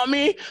 You know what I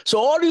mean? So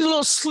all these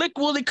little slick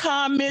Willie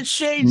comments,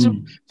 shades of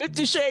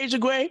 50 Shades of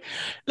Gray.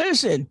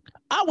 Listen,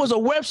 I was a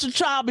Webster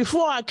child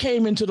before I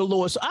came into the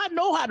Lord, so I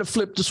know how to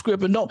flip the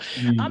script and know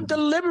I'm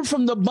delivered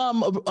from the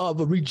bum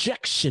of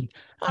rejection.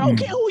 I don't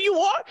care who you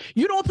are.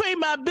 You don't pay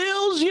my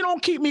bills. You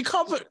don't keep me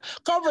comfort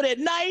at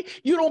night.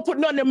 You don't put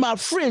nothing in my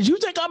fridge. You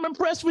think I'm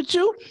impressed with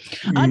you?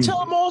 I tell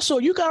them also,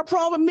 you got a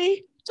problem with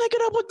me? Take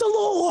it up with the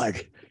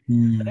Lord.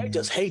 They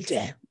just hate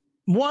that.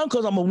 One,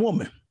 because I'm a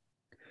woman.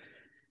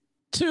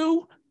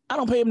 Two, I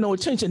don't pay them no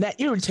attention.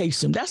 That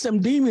irritates them. That's them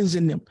demons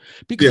in them.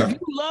 Because if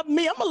you love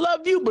me, I'm going to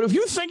love you. But if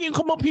you think you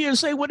can come up here and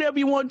say whatever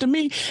you want to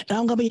me, then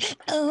I'm going to be,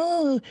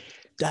 the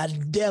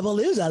devil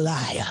is a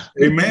liar.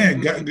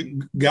 Amen.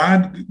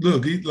 God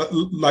look,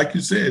 like you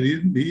said,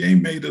 he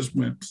ain't made us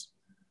wimps.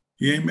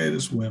 He ain't made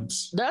us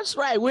wimps. That's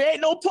right. We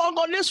ain't no punk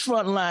on this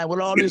front line with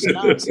all this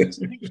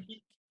nonsense.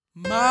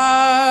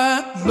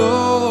 My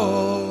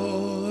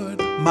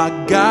Lord, my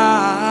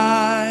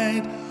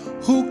guide,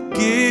 who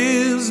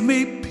gives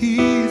me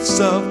peace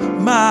of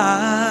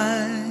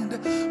mind,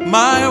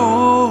 my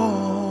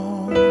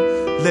only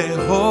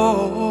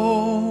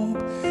hope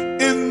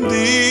in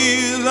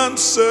these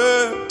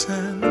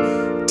uncertain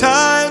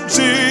times,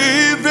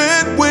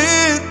 even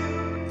when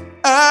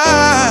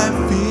I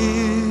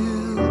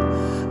feel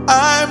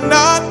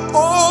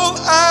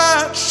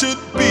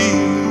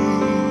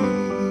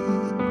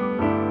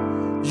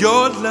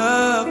Your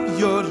love,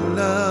 your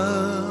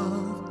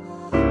love,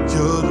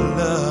 your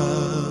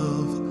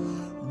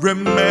love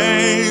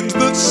remains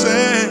the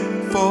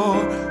same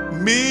for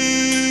me.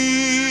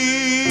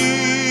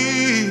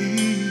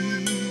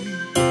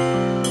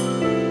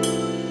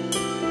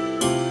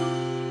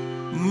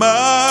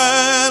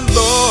 My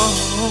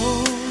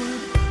Lord,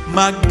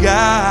 my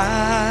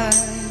guide,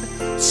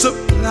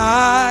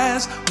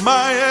 supplies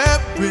my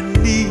every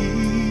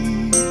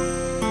need.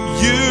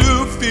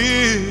 You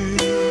fill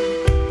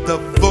the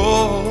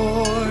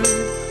void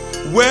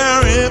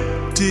where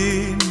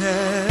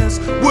emptiness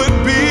would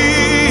be.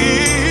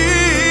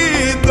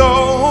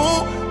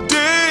 Though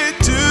day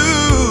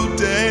to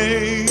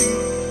day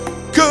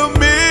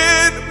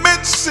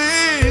commitments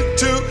seem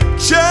to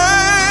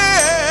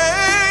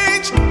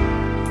change,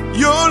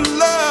 your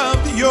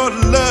love, your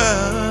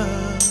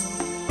love,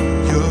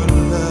 your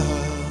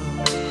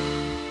love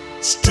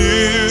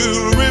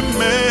still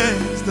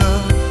remains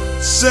the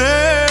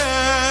same.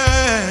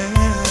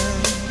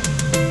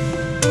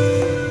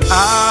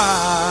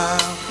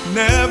 I'll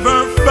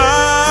never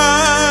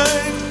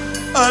find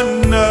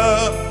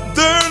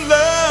another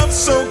love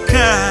so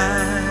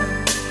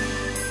kind,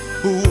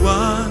 who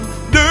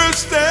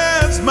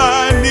understands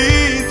my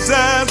needs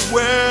as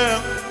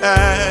well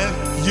as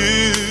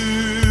you.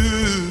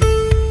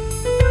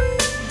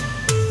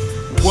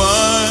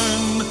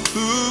 One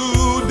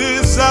who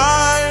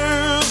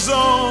desires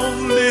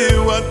only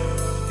what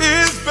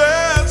is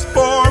best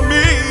for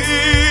me,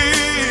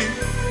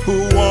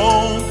 who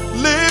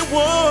only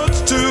wants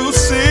to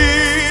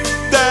see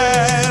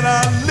that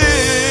I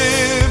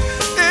live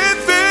in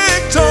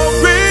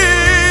victory.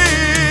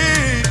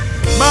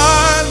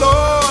 My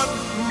Lord,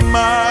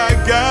 my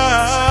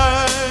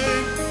guide,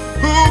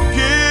 who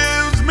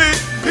gives me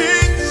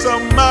peace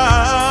of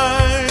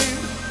mind,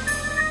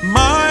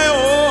 my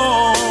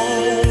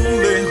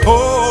only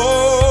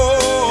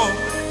hope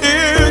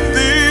in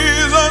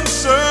these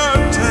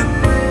uncertain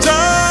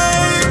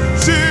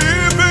times.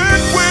 Even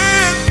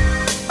when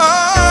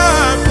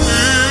I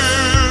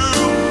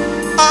feel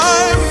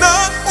I'm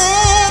not who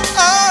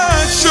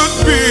I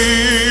should be,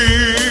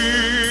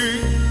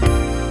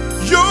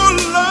 your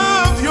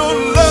love, your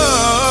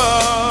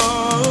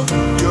love,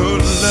 your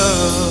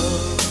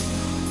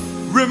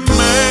love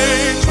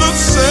remains the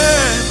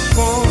same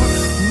for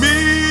me.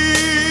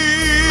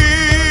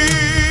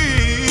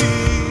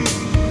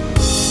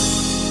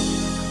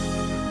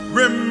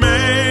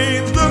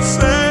 Remains the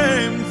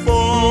same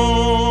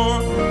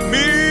for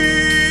me.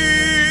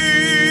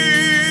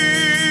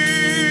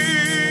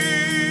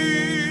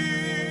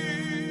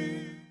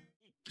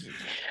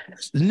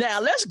 Now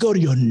let's go to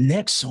your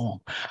next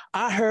song.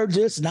 I heard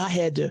this and I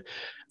had to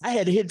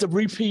hit the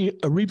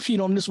repeat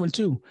on this one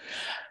too.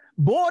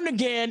 Born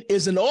Again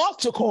is an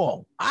altar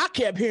call. I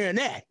kept hearing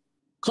that.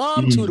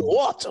 Come to the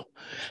altar.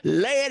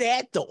 Lay it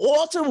at the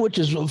altar, which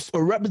is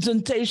a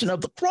representation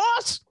of the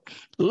cross.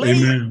 Lay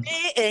Amen.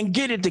 it there and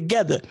get it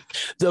together.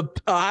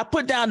 I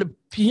put down the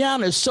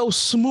piano is so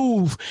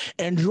smooth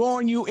and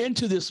drawing you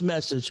into this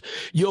message.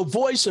 Your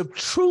voice of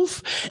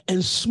truth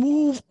and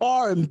smooth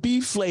R&B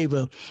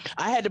flavor.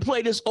 I had to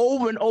play this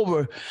over and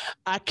over.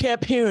 I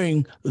kept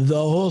hearing the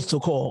altar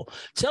call.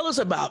 Tell us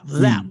about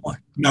that one.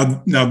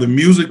 Now the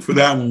music for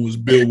that one was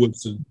Bill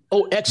Woodson.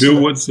 Oh, excellent.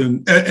 Bill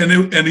Woodson,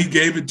 and he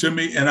gave it to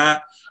me, and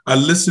I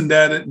listened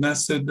at it, and I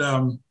said,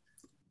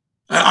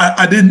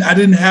 I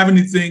didn't have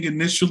anything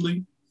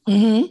initially,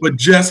 but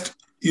just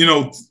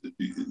you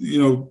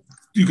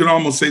can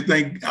almost say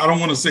I don't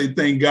want to say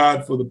thank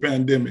God for the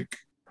pandemic,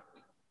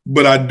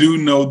 but I do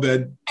know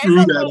that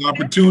through that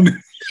opportunity,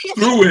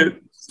 through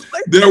it,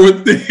 there were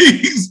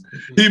things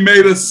he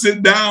made us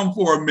sit down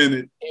for a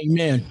minute.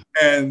 Amen.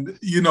 And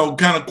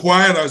kind of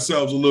quiet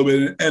ourselves a little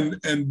bit.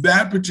 And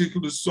that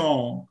particular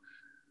song,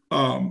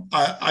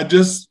 I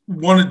just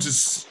wanted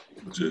to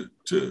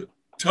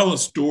tell a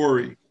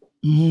story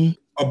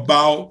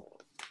about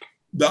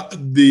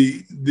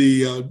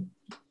the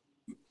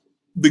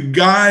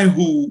guy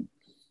who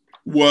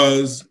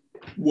was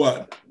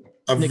a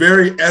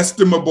very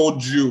estimable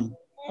Jew,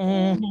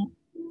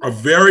 a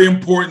very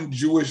important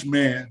Jewish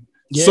man.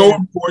 Yeah. So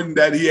important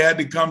that he had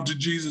to come to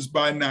Jesus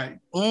by night.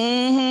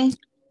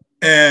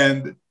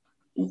 And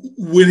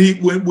when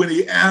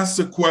he asks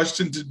a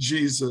question to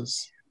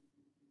Jesus,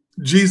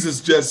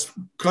 Jesus just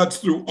cuts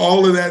through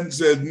all of that and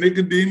says,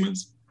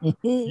 Nicodemus,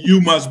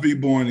 you must be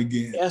born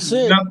again. That's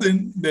it.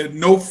 Nothing,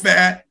 no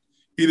fat.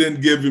 He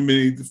didn't give him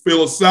any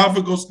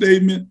philosophical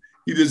statement.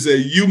 He just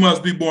said, you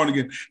must be born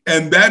again.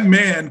 And that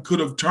man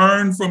could have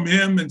turned from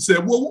him and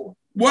said, well,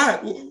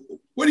 what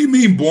do you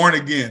mean born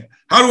again?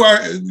 How do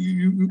I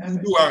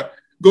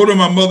go to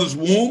my mother's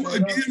womb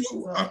again?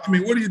 I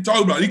mean, what are you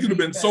talking about? He could have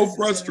been so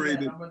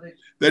frustrated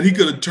that he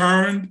could have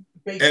turned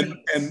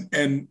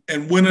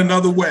and went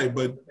another way.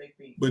 But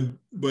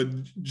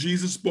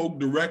Jesus spoke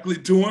directly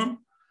to him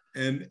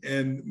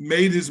and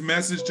made his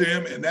message to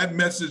him. And that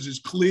message is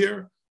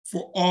clear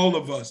for all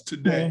of us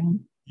today.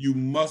 You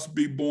must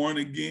be born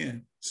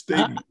again.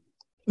 Statement.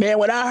 Man,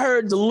 when I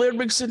heard the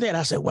lyrics in there,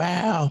 I said,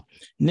 wow,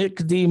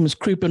 Nicodemus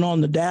creeping on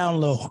the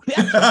down low.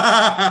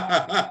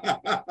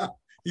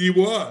 He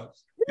was.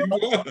 You know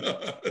what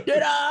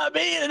I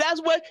mean? And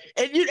that's what,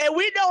 and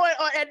we know it,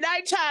 at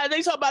nighttime,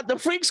 they talk about the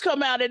freaks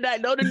come out at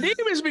night. No, the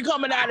demons be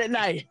coming out at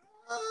night.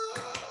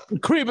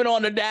 Creeping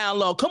on the down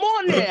low. Come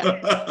on there.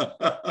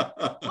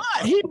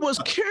 But he was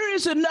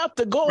curious enough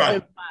to go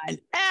and find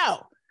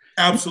out.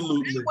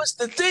 Absolutely. That was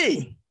the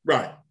thing.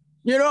 Right.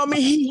 You know what I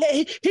mean?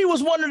 He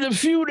was one of the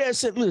few that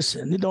said,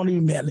 listen, it don't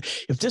even matter.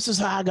 If this is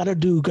how I got to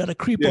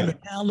creep on the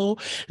down low,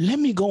 let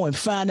me go and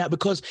find out,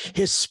 because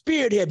his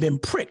spirit had been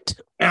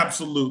pricked.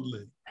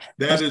 Absolutely.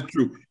 That is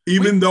true.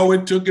 Even though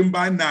it took him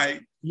by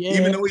night,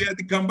 even though he had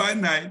to come by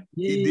night,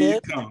 he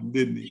did come,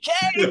 didn't he?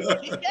 He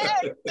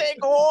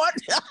thank God.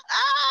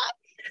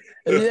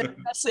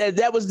 I said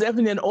that was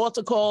definitely an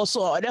altar call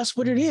song. That's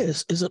what it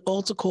is. It's an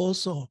altar call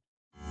song.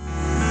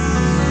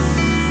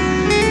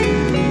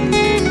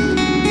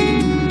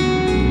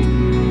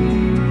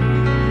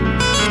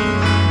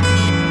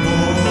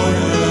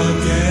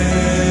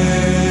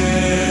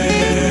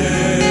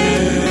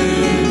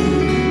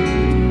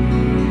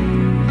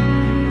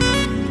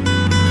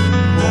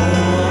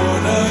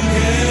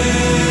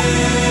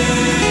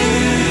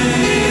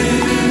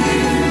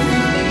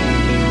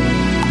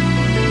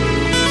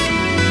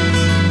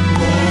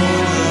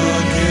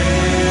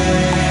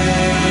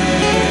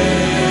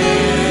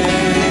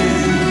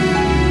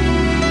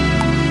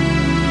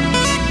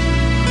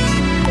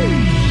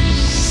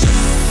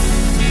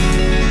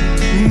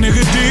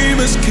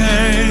 Nicodemus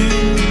came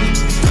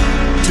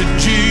to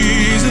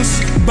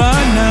Jesus by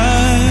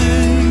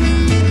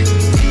night,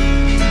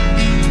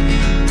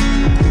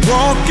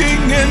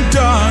 walking in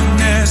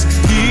darkness.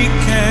 He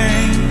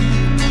came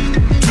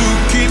to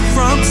keep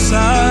from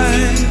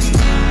sight,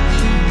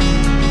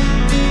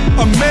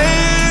 a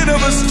man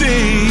of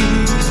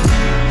esteem,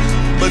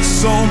 but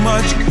so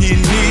much he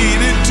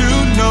needed to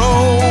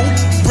know.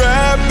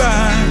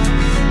 Rabbi,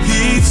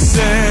 he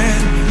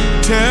said,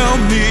 tell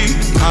me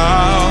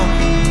how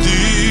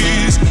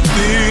these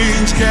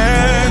things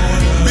can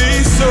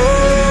be so.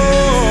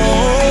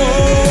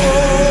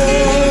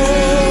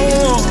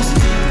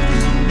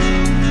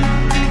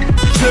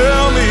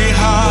 Tell me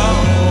how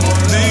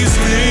these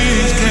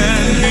things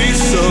can be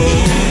so.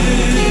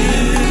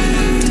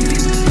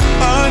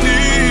 I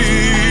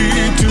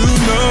need to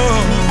know.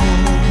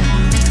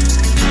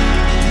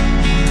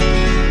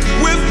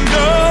 With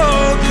no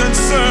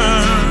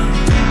concern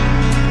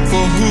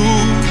for who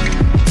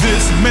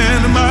this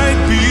man might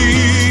be,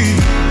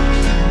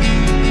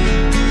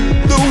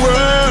 the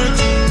world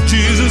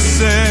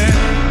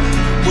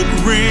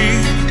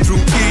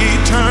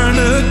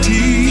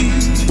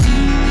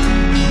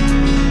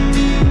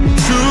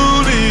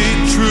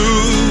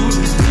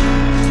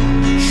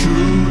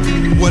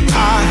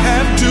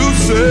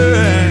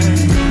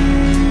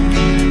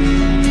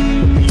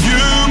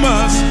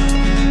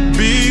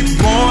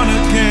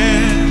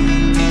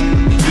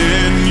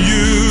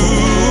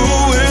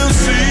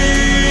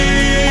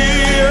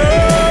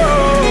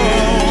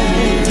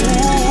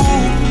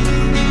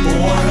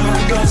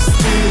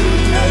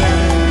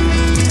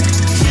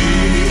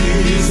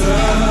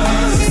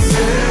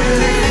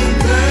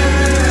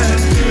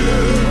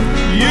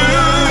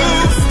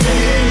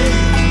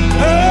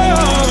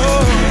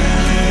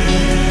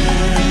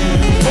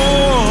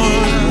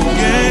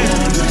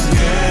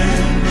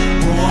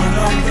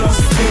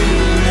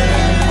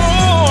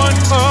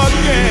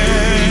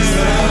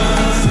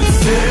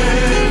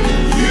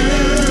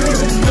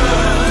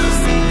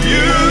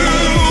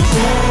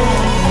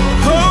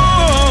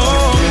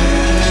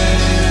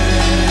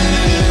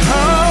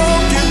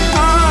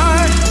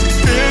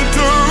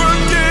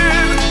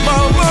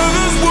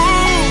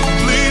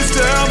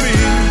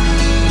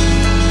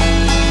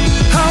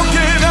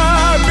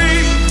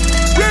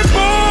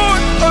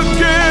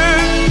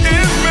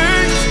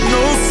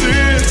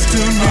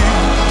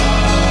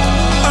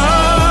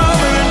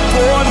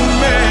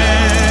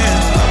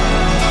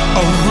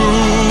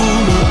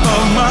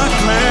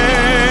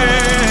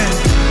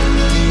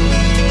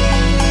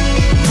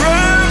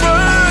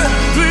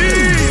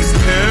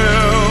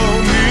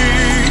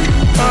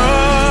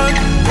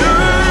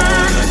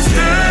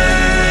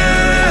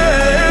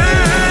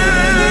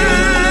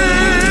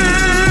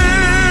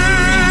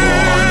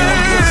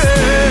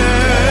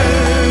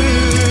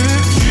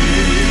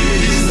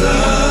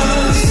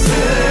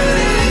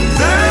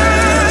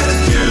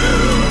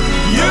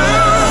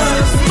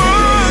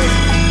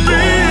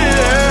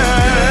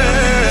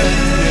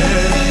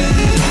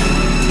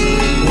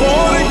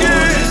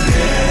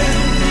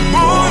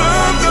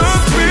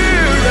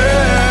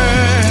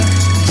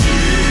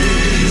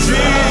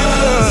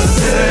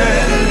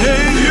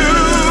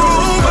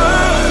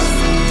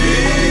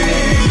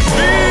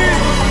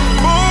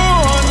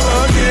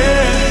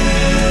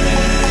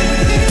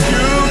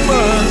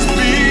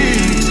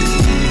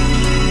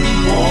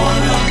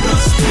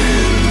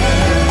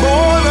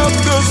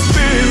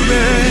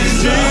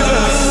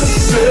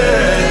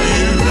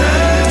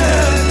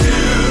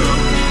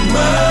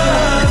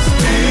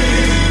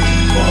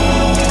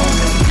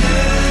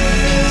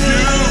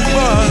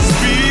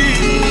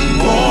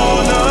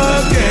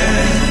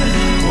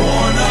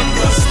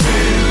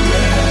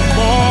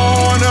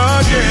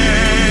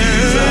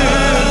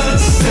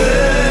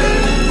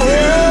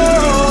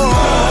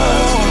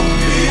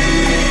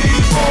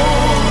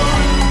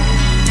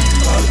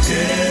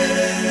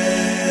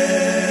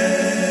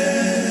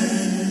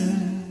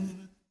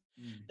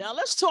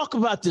talk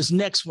about this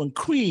next one,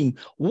 Cream.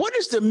 What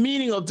is the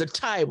meaning of the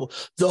title?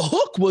 The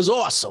hook was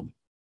awesome.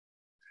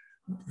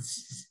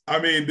 I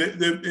mean,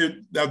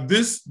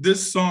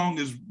 this song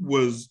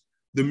was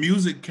the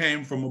music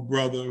came from a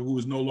brother who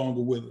is no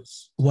longer with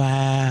us.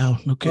 Wow.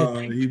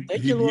 Okay.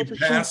 He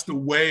passed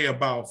away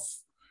about,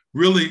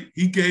 really,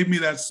 he gave me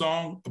that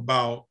song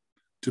about,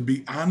 to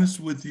be honest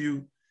with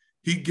you,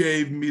 he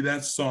gave me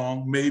that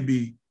song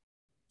maybe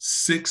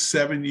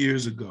 6-7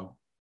 years ago,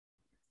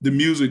 the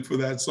music for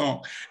that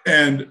song.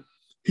 And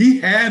he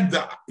had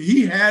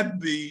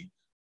the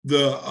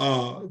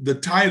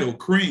title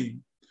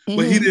Cream,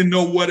 but he didn't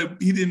know what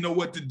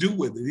to do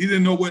with it. He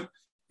didn't know what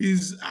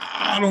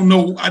I don't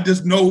know. I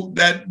just know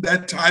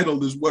that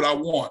title is what I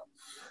want.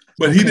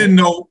 But he didn't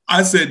know.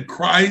 I said,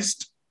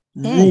 Christ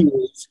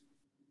rules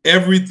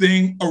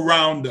everything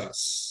around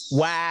us.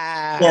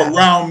 Wow. Or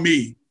around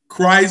me.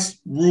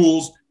 Christ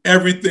rules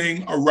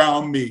everything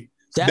around me.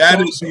 That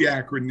is the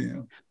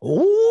acronym.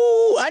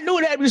 Ooh, I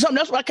knew that'd be something.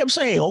 That's what I kept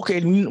saying.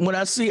 Okay, when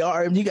I see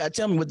RM, you got to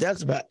tell me what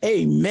that's about.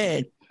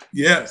 Amen.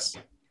 Yes.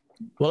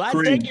 Well, I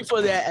thank you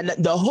for that. And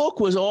the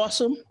hook was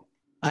awesome.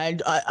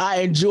 I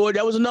enjoyed.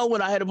 That was another one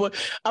I had to put.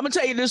 I'm gonna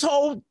tell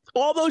you,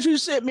 all those you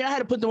sent me, I had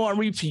to put them on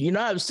repeat. You know,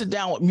 I had to sit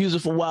down with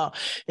music for a while,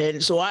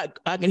 and so I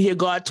can hear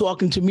God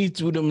talking to me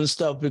through them and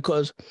stuff.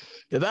 Because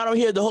if I don't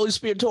hear the Holy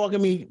Spirit talking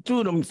to me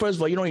through them, first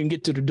of all, you don't even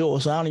get to the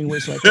door, so I don't even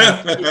waste my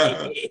time.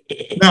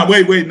 Now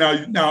wait. Now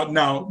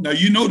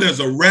you know there's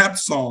a rap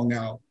song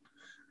out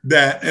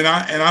that, and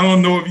I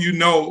don't know if you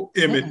know,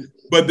 Emmett,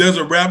 but there's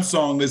a rap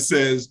song that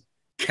says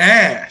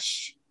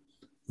cash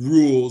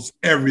rules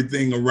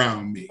everything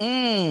around me.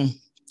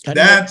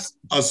 That's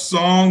a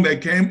song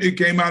that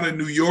came out of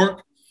New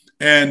York,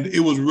 and it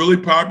was really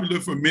popular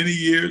for many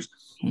years.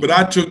 But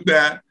I took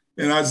that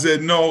and I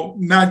said, no,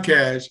 not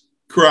cash.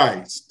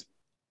 Christ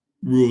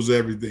rules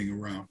everything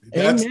around me.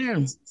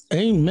 Amen.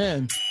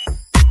 Amen.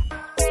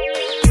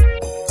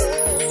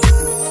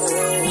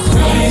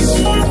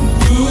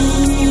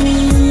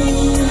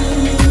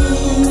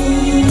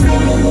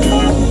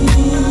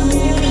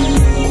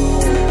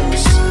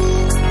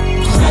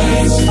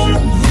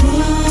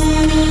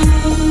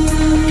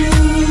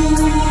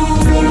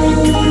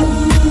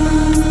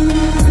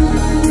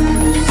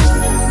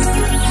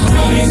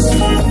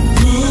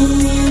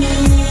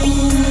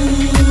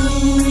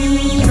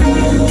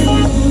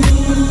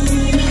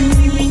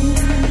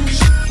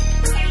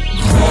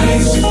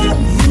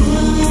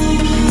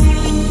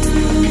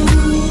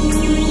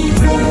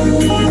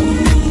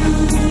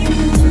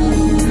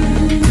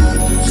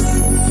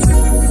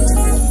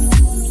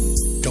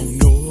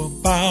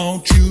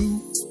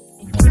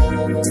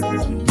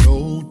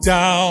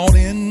 Doubt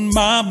in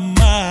my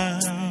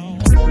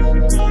mind,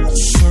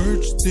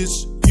 search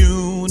this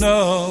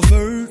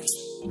universe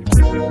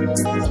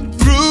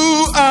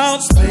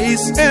throughout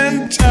space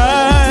and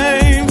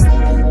time.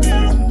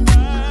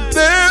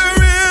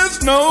 There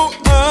is no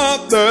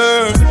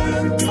other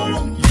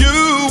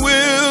you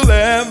will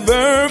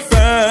ever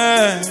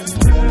find,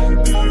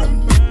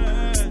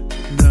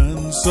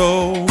 none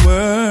so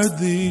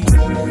worthy,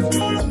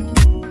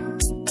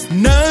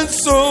 none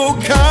so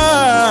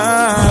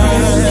kind.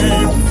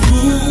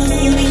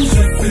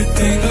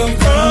 Everything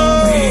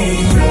around me,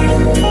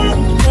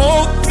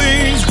 all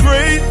things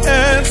great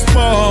and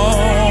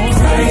small.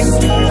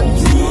 Christ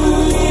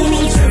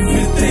rules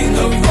everything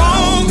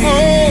around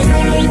me.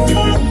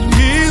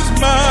 He's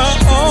my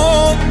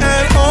all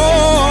and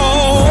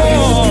all.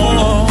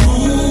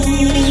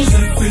 Rules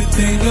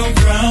everything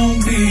around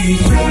me.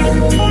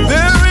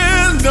 There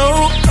is no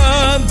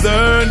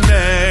other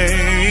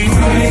name.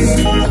 Christ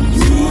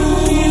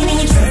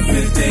rules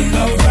everything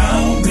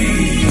around me.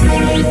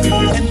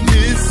 And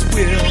this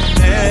will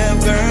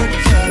never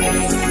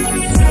change.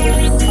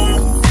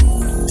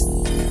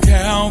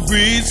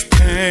 Calvary's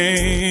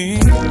pain,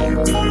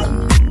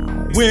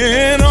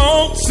 when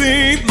all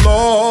seemed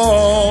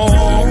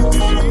lost,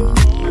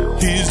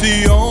 he's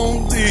the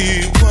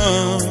only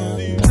one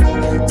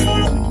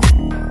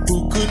who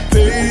could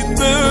pay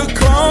the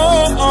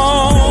cost.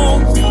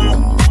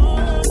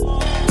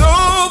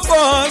 Though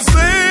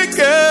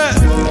forsaken,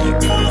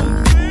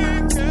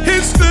 he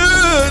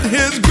stood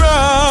his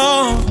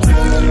ground.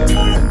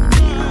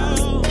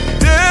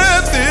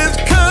 Death is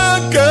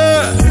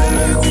conquered.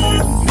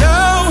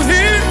 Now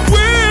he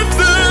with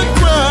the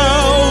ground.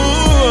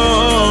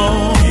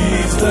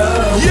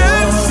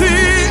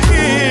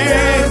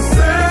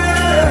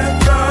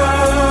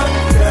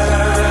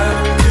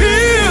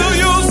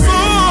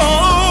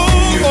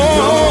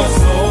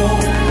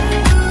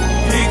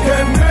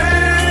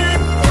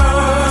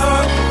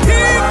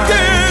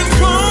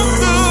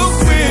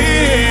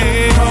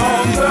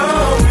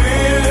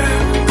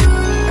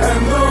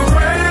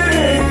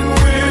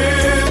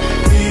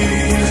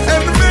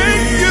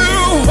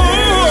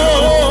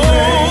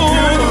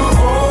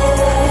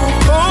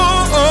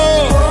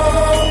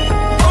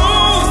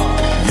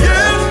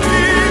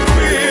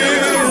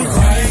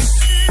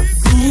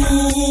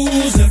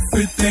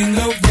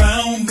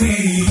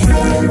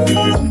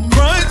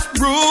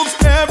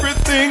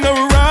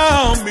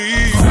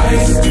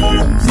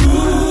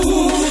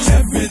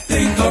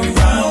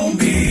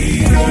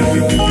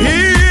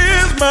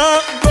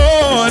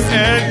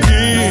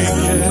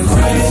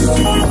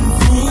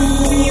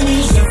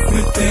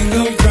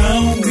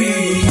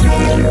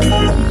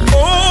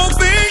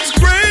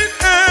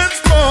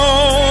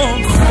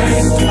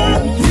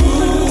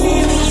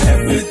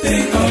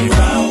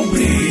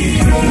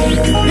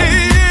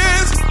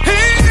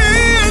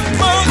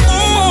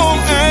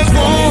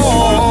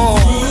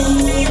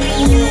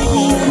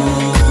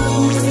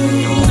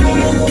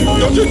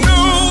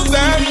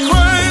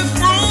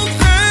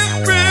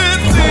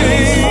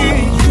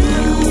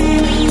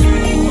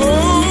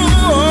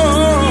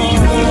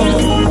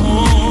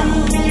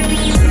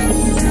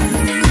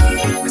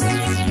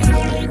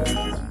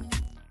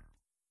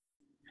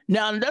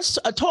 Now let's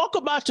talk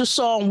about your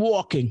song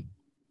 "Walking."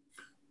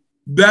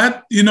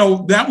 That, you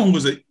know, that one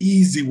was an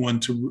easy one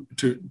to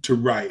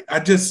write. I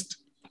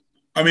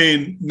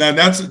mean, now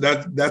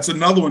that's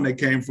another one that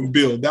came from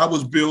Bill. That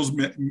was Bill's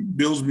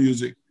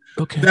music.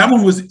 Okay. That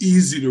one was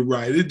easy to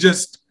write. It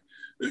just,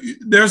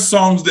 there's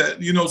songs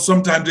that, you know,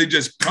 sometimes they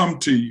just come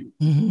to you.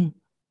 Mm-hmm.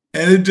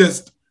 And it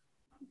just,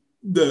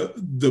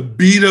 the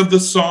beat of the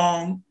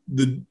song,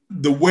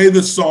 the way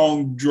the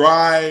song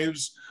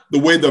drives, the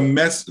way the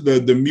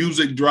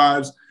music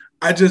drives,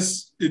 it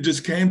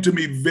just came to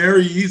me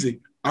very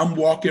easy. I'm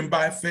walking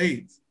by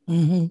faith.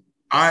 Mm-hmm.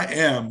 I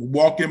am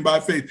walking by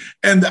faith,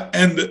 and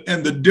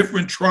the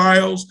different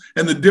trials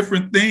and the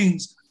different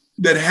things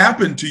that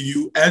happen to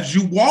you as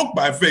you walk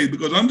by faith.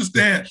 Because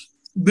understand,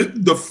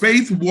 the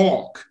faith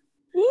walk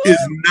is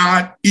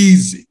not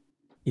easy.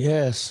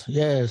 Yes,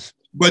 yes.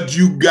 But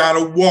you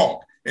gotta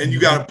walk, and you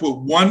gotta put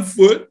one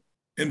foot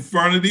in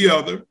front of the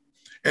other.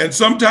 And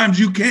sometimes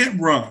you can't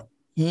run.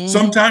 Mm-hmm.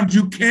 Sometimes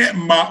you can't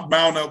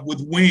mount up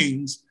with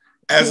wings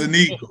as an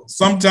eagle.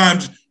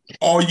 Sometimes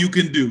all you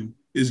can do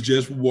is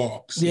just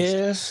walk.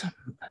 Yes.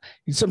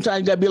 Sometimes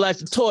you gotta be like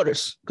the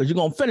tortoise, because you're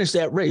gonna finish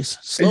that race.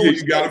 Yeah,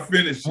 you gotta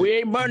finish. We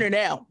ain't burning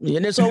out,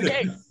 and it's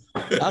okay.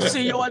 I'll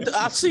see y'all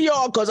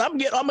because I'm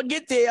gonna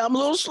get there. I'm a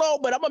little slow,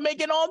 but I'm gonna make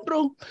it on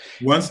through.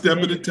 One step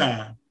at a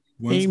time.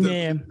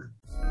 Amen.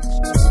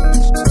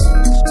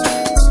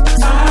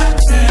 I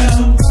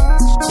am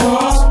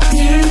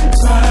walking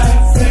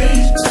by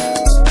faith.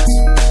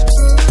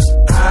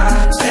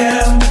 I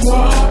am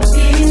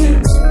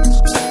walking.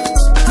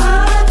 I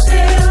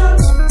am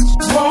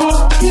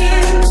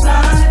walking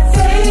by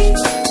faith.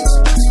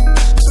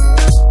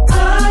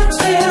 I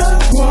am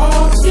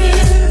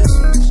walking.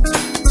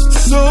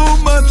 So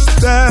much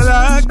that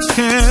I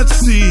can't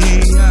see.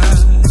 I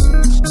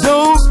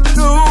don't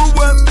know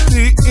what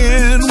the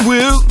end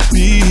will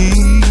be.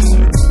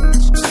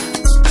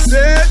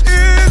 Said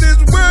in his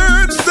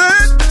words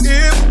that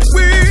if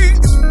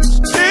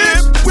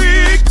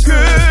we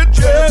could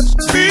just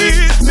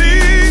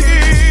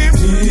believe,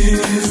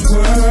 his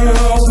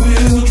world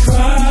will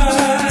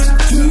try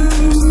to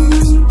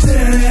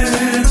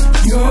tear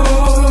your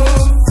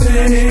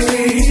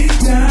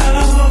faith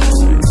down.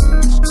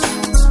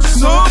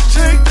 So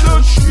take the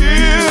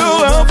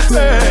shield of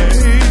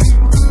faith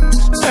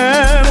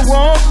and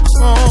walk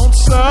on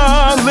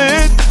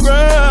solid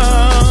ground.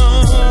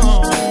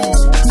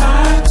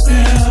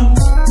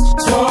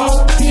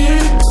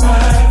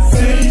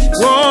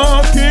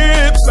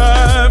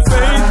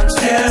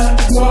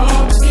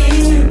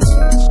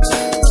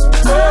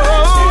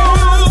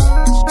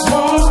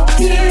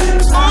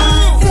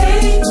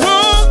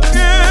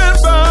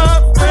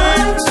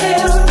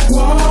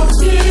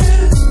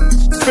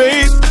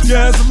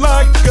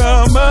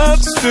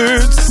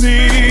 Mustard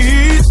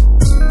seed,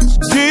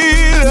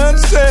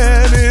 Jesus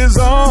said is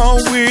all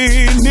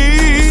we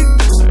need.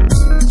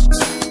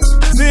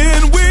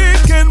 Then we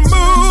can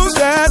move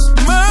that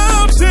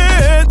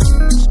mountain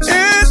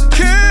and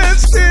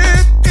cast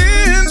it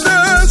in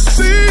the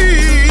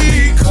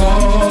sea.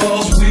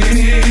 Because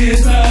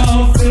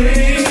without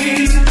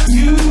faith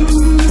you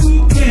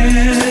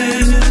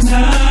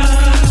cannot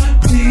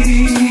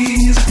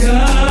please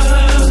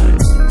God.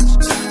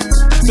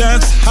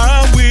 That's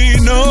how we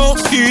know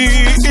He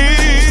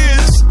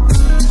is,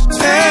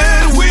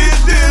 and we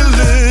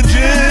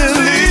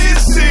diligently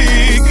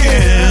seek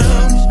Him.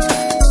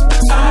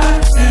 I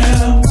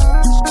am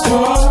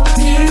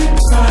walking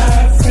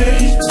by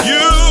faith.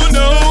 You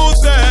know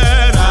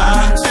that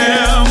I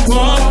am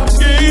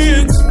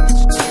walking.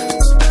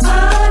 I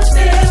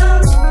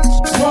am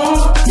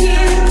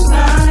walking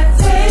by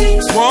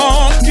faith.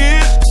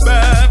 Walking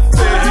by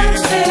faith. I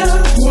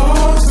am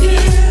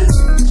walking.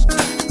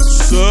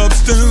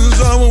 Substance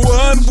of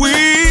what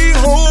we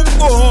hope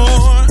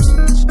for,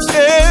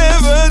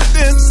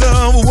 evidence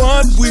of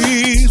what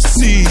we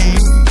see.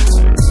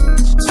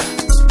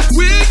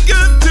 We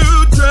got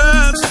to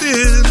trust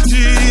in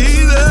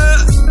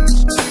Jesus.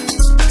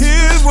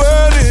 His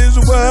word is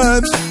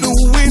what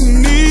we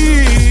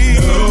need.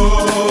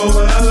 No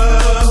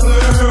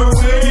other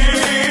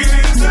way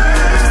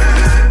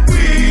that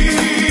we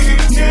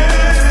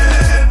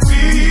can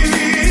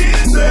be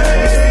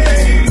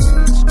saved.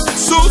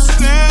 So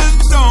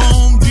stand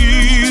on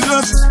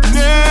Jesus'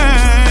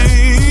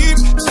 name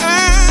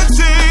and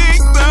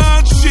take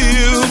the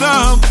shield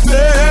of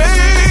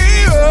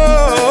faith.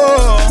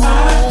 Oh. I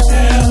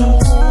am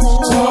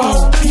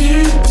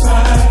walking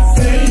by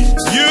faith.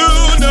 You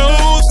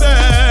know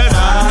that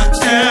I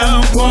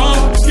am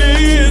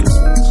walking.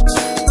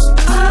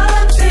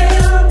 I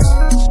am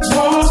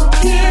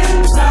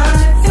walking by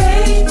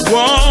faith.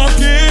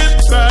 Walking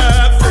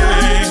by faith. I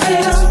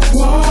am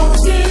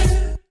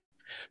walking.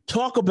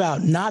 Talk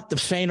about not the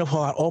faint of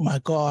heart. Oh my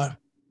God.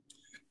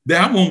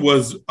 That one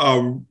was,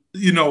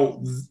 you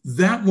know,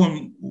 that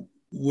one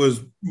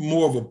was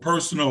more of a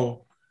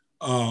personal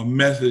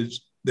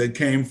message that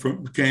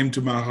came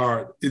to my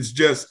heart. It's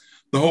just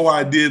the whole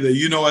idea that,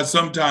 you know,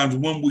 sometimes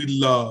when we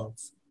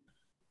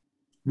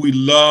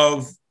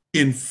love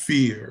in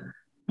fear.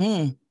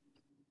 Mm.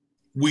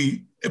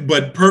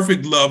 but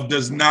perfect love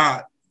does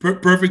not.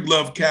 Perfect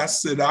love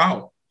casts it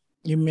out.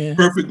 Amen.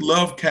 Perfect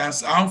love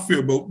casts out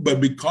fear, but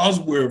because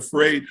we're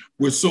afraid,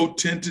 we're so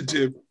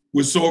tentative,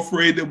 we're so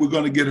afraid that we're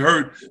going to get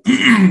hurt,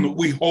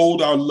 we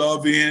hold our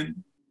love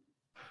in.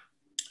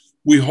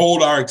 We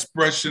hold our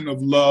expression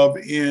of love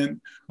in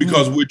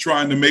because we're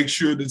trying to make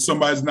sure that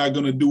somebody's not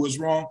going to do us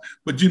wrong.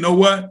 But you know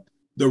what?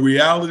 The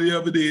reality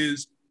of it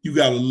is you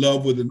got to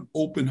love with an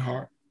open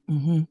heart.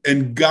 Mm-hmm.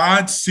 And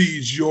God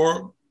sees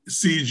your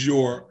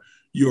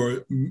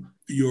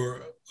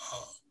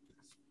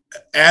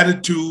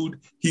attitude.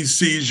 He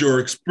sees your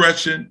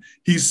expression.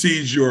 He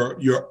sees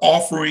your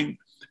offering,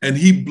 and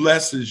he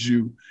blesses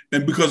you.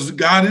 And because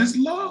God is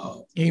love.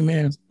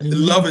 Amen.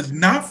 Love is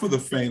not for the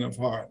faint of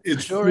heart.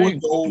 It's for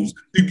those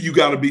people. You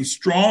got to be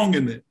strong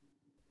in it.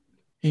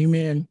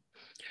 Amen.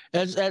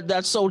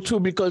 That's so true,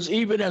 because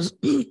even as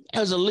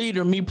a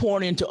leader, me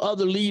pouring into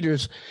other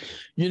leaders,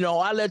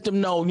 I let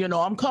them know,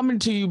 I'm coming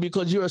to you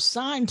because you're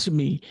assigned to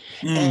me.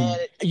 And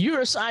you're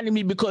assigned to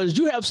me because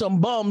you have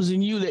some bums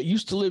in you that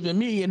used to live in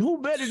me. And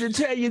who better to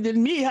tell you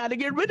than me how to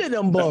get rid of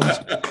them bums?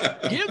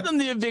 Give them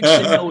the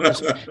eviction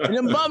notice. And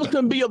them bums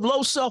can be of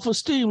low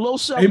self-esteem, low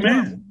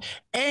self-worth,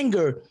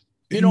 anger.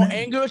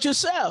 Anger at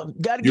yourself.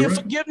 Got to give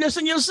forgiveness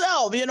in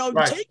yourself.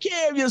 Take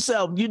care of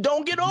yourself. You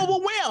don't get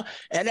overwhelmed.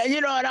 And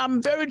and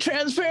I'm very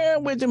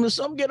transparent with them. And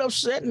some get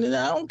upset, and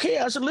I don't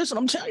care. I said, listen,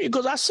 I'm telling you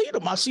because I see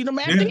them. I see them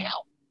acting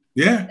out.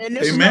 Yeah. And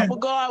this is not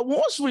what God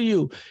wants for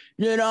you.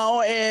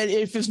 And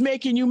if it's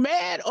making you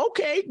mad,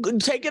 okay,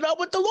 take it up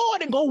with the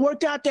Lord and go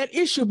work out that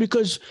issue,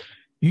 because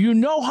you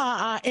know how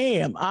I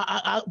am.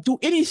 I'll do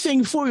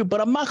anything for you, but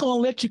I'm not going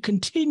to let you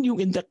continue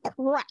in the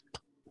crap.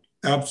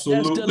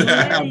 Absolutely.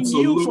 That's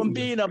delaying you from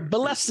being a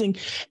blessing,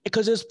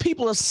 because there's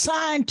people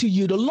assigned to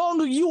you. The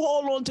longer you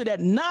hold on to that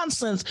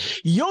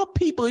nonsense, your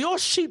people, your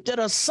sheep that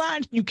are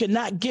assigned you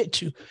cannot get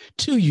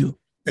to you.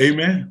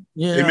 Amen.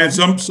 Amen.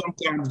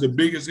 Sometimes the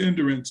biggest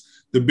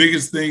hindrance, the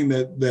biggest thing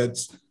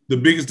that's the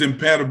biggest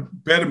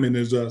impediment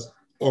is us,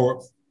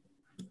 or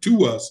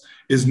to us,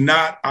 is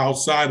not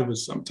outside of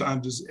us.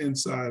 Sometimes it's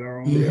inside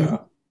our own. Yeah.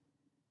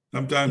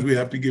 Sometimes we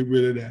have to get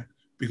rid of that,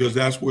 because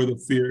that's where the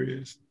fear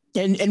is.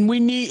 And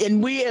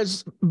we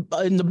as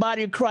in the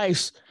body of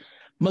Christ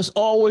must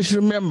always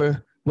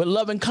remember, with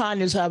love and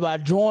kindness have I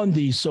drawn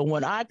thee. So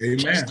when I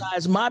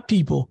chastise my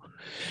people,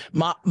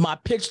 my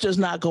pitch does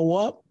not go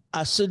up.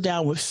 I sit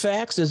down with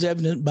facts as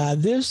evident by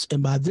this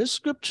and by this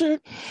scripture,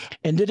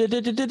 and and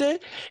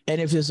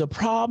if there's a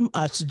problem,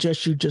 I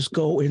suggest you just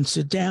go and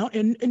sit down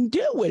and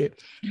deal with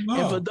it. Wow.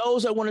 And for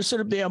those that want to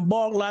sit up there and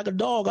bark like a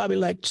dog, I'll be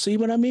like, see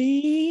what I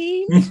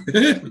mean?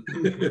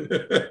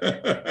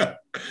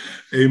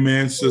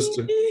 Amen,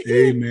 sister.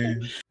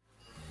 Amen.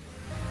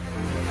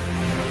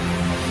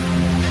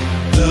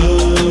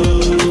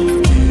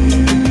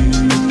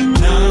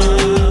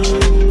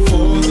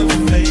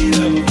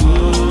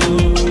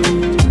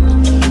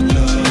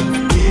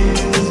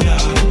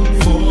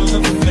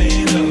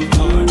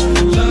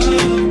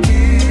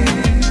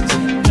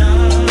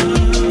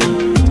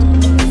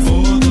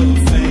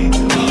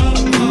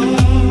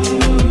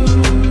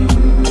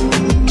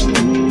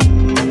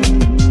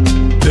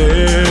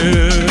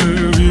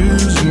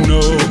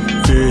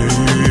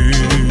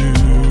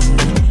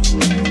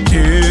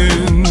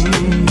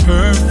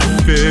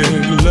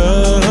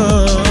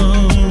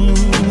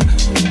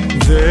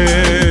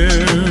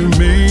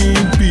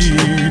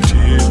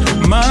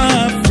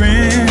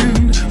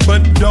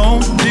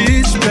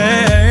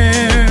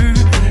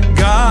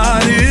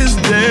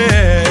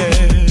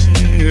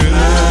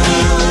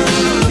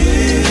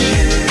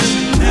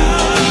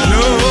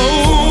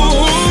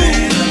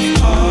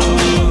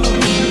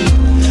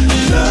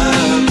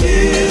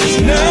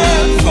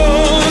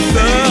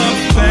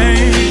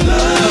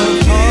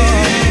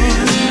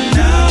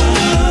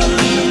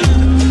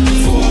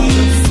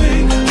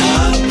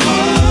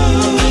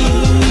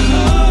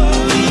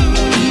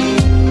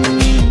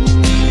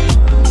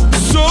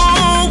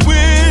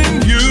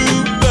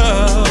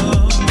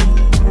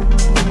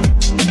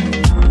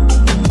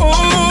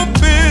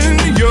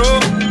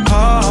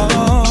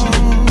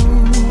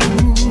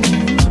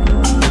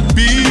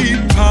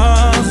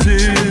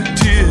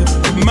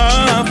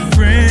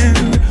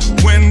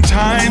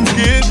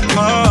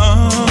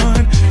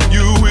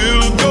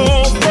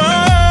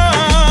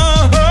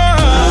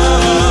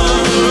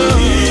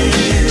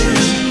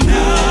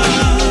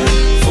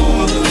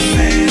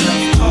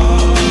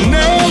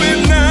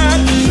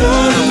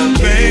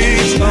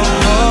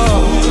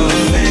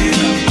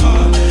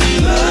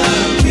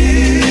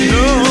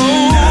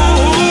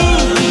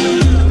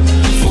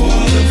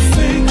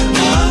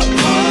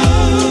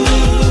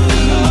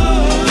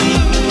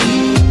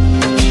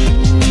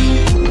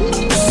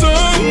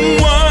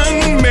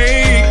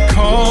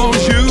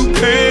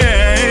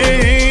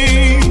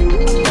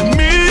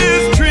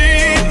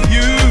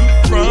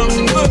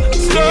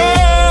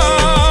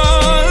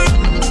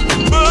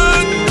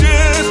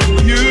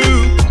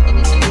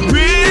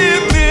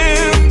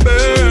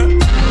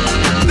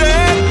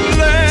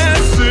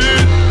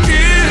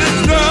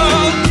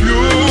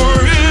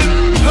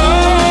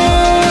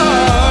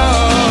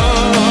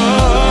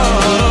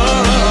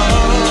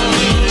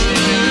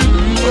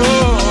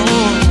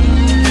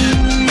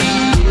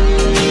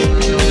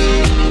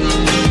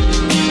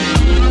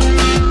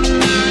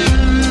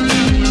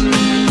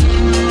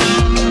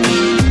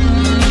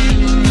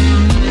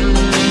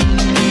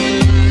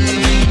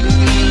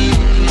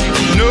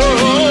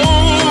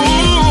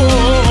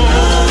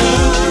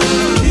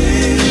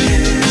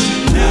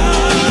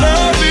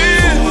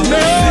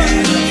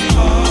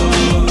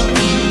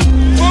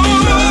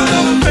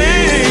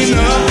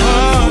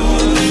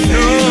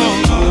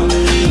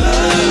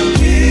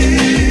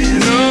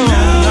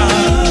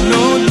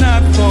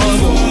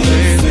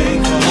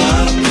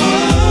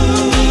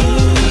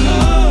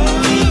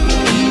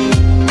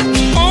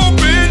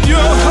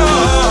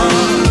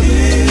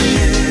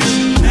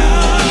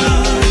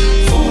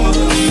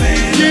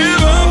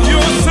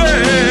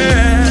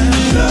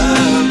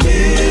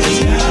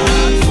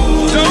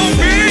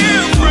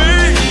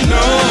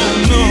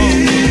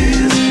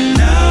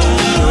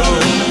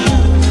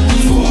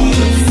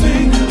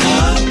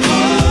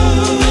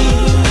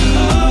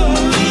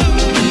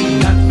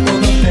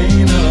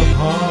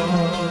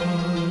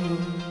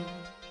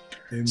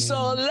 Amen.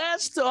 So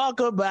let's talk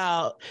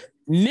about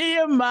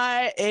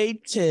Nehemiah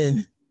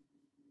 8:10.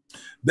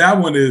 That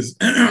one is,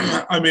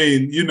 I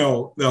mean, you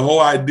know, the whole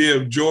idea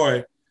of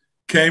joy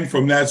came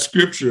from that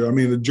scripture. I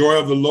mean, the joy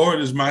of the Lord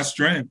is my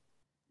strength.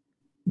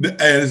 And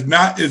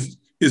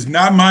it's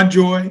not my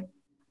joy.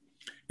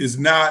 It's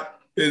not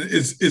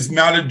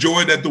a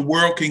joy that the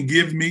world can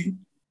give me,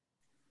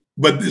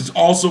 but it's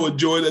also a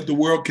joy that the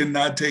world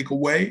cannot take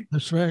away.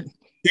 That's right.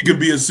 It could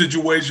be a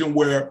situation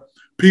where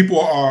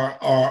people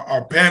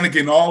are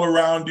panicking all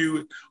around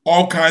you,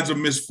 all kinds of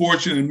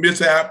misfortune and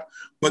mishap,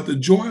 but the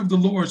joy of the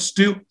Lord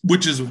still,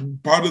 which is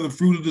part of the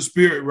fruit of the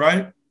Spirit,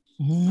 right?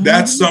 Mm-hmm.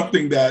 That's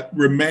something that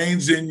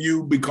remains in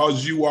you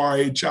because you are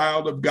a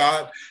child of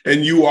God,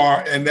 and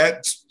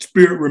that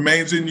Spirit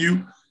remains in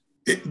you.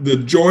 The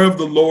joy of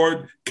the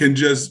Lord can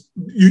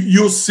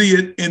you'll see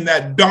it in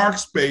that dark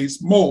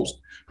space most,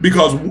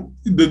 because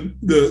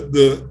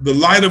the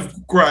light of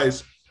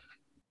Christ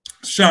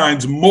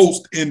shines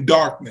most in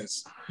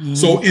darkness. Mm-hmm.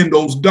 So in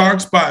those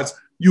dark spots,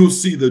 you'll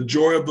see the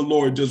joy of the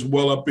Lord just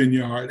well up in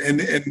your heart. And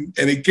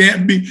it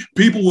can't be,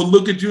 people will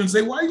look at you and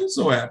say, why are you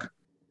so happy?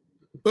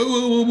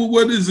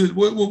 What is it?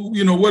 What's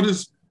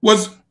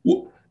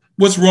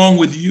wrong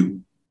with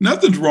you?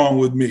 Nothing's wrong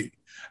with me.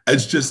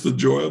 It's just the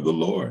joy of the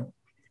Lord.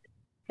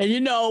 And you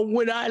know,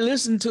 when I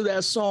listened to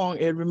that song,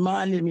 it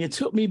reminded me, it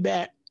took me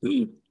back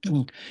to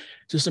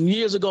some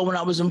years ago when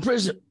I was in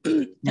prison.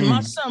 And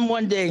my son,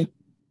 one day,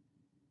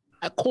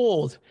 I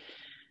called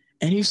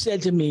and he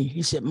said to me,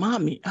 he said,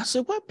 Mommy, I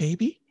said, what,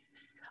 baby?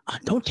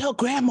 Don't tell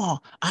Grandma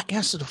I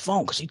answer the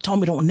phone, because he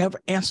told me don't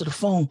never answer the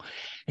phone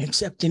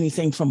except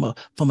anything from a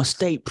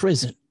state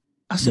prison.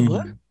 I said,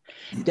 what?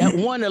 That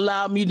one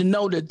allowed me to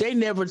know that they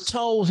never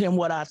told him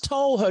what I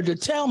told her to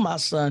tell my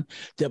son,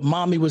 that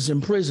Mommy was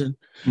in prison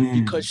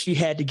because she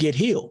had to get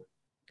healed.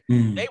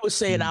 They were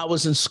saying I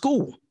was in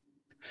school.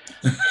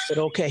 I said,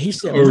 okay. He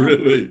said, oh,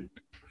 really?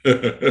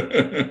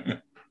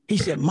 He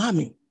said,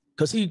 Mommy,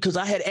 because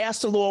I had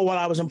asked the Lord while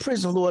I was in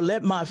prison, Lord,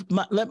 let my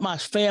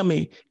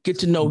family get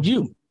to know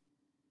you.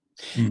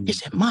 He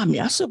said, Mommy.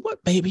 I said,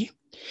 what, baby?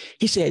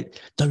 He said,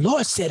 the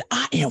Lord said,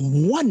 I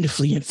am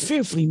wonderfully and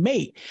fearfully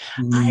made.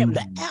 I am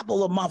the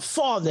apple of my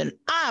Father, and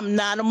I'm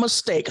not a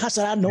mistake. I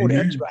said, I know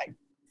that's right.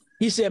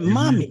 He said,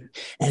 Mommy,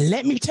 and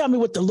let me tell you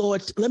what the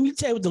Lord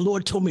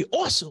told me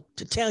also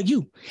to tell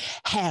you.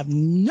 Have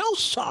no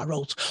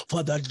sorrows,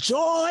 for the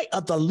joy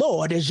of the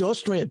Lord is your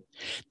strength.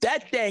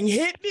 That thing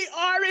hit me,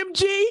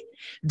 RMG.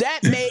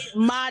 That made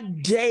my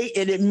day,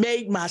 and it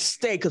made my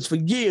stay, because for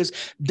years,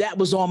 that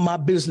was on my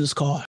business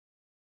card.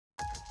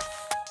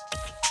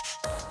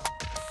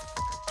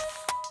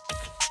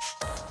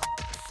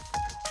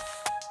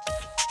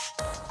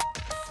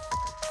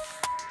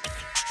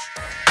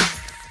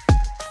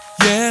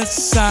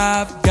 Yes,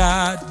 I've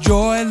got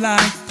joy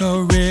like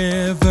a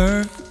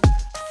river.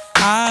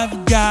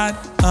 I've got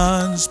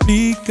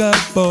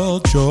unspeakable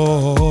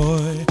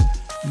joy,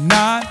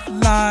 not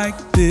like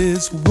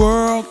this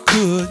world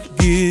could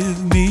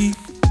give me.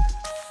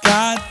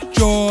 Got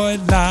joy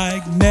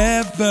like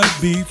never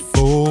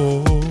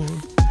before.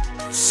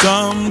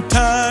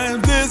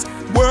 Sometimes this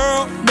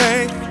world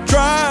may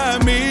try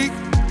me,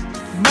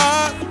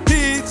 my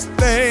peace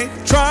they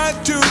try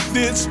to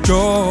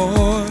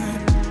destroy.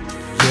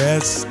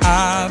 Yes,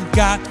 I've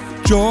got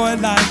joy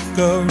like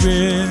a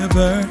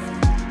river.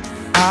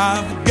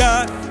 I've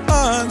got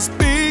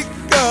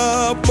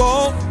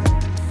unspeakable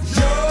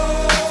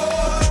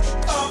joy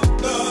of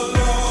the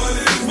Lord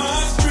is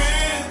my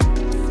strength.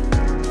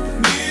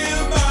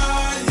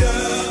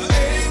 Nehemiah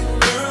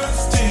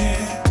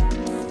 8:10.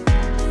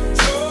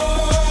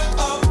 Joy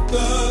of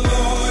the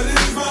Lord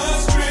is my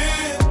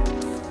strength.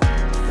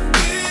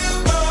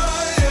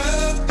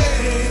 Nehemiah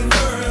 8:10.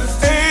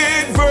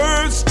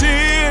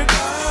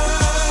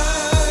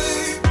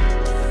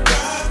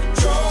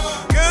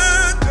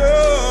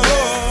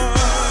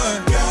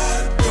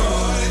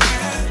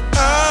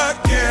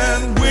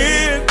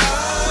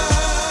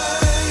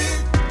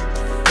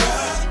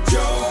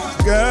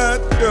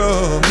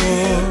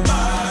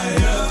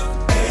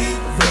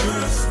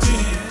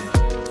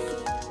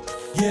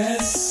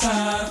 Yes,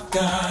 I've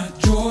got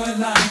joy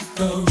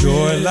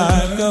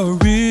like a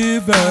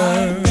river.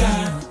 I've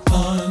got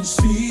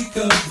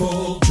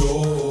unspeakable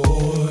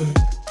joy.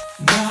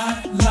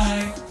 Not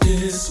like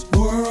this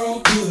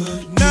world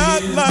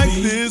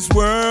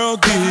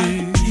could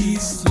give.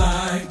 Peace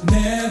like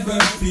never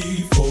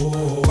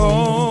before.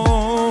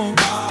 Oh,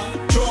 my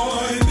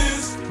joy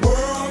this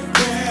world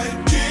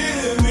can't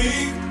give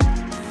me.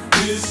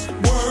 This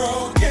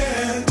world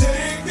can't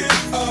take it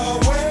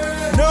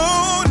away.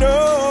 No.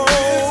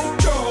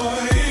 This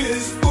joy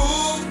is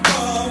full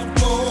of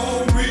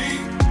glory.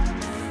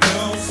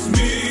 Helps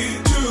me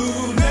to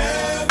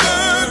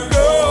never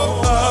go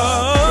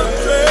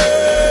astray.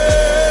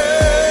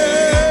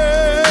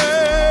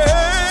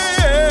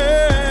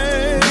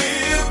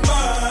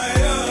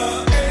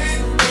 Nehemiah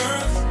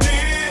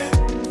 8:10.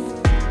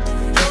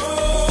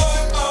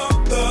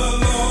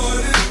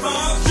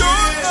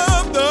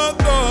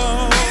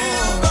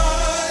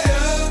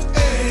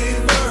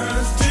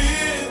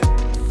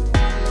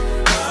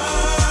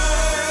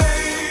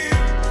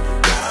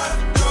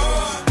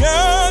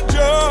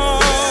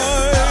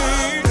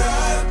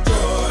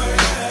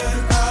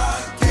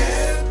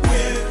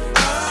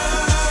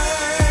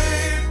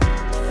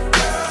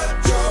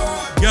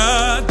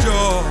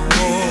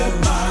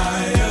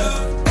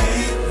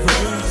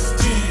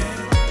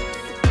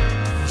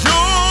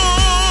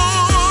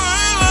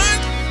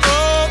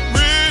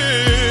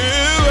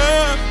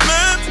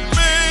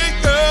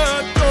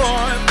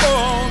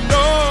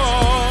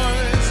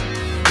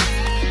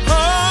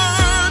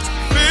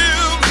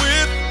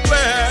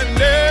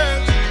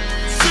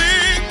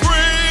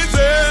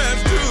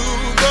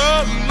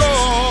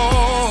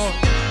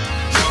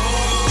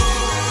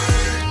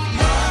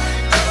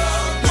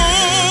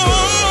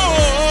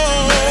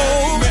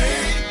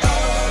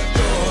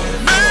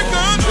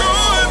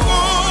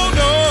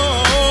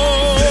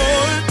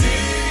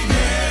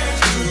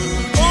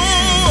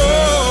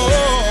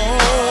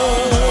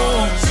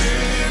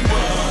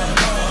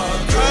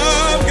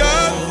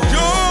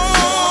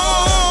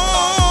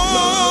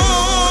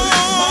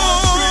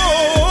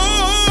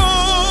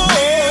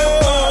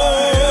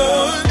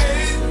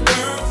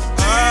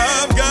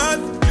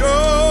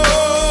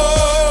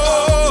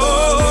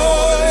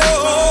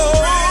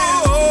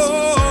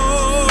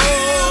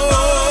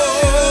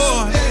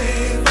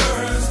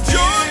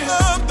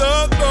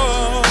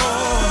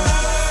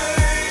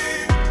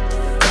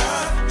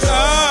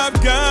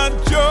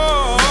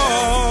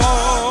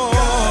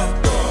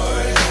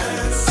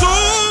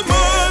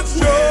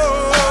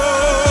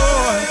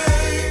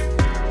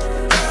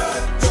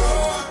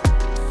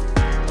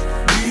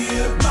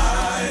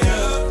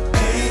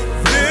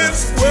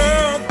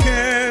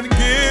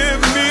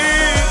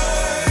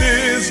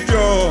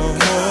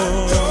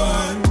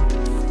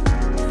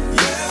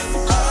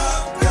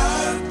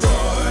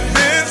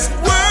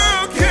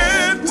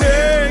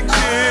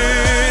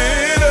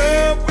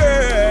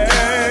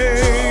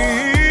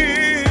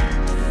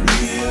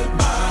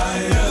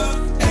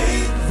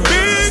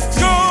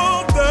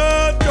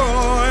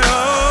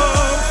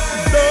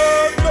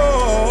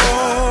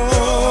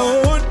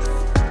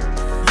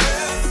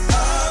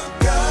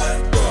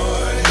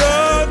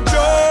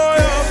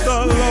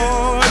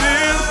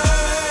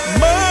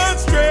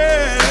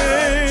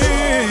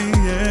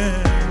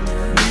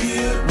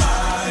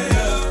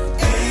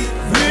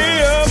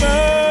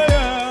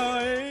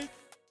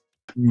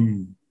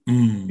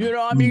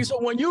 what I mean?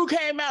 So when you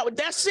came out with,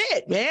 that's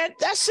it, man.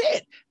 That's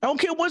it. I don't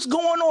care what's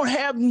going on.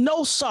 Have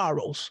no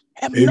sorrows.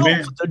 Have no,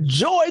 the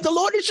joy of the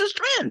Lord is your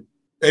strength.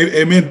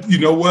 Amen. You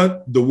know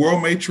what? The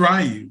world may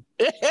try you.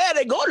 Yeah,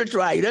 they're going to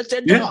try you. That's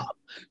their job.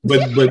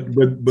 But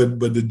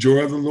the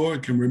joy of the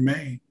Lord can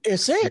remain.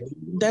 It's it.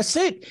 That's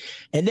it.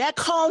 And that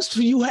comes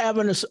to you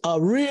having a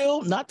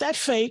real, not that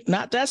fake,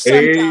 not that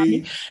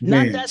sometimes,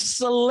 not that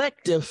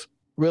selective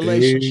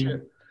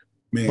relationship.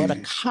 But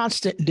a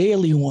constant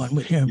daily one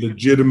with him.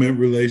 Legitimate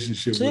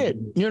relationship. That's it.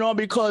 You know,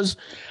 because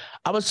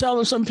I was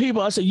telling some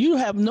people, I said, you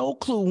have no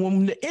clue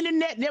when the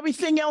internet and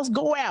everything else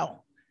go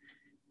out.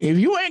 If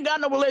you ain't got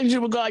no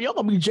relationship with God, you're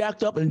going to be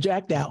jacked up and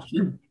jacked out.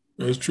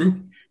 That's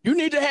true. You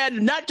need to have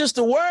not just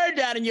the word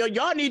down in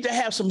y'all need to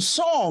have some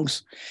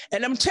songs.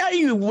 And I'm telling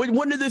you,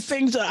 one of the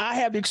things that I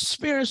have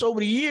experienced over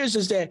the years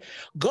is that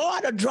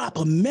God will drop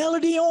a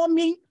melody on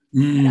me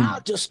and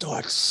I'll just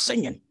start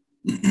singing.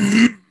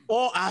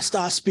 Or I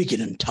start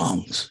speaking in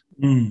tongues.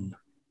 And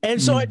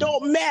so it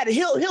don't matter.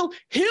 He'll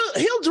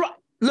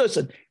drop,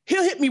 listen,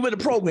 he'll hit me with a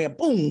program,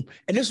 boom,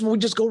 and this will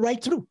just go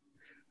right through.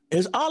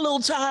 It's our little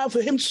time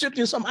for him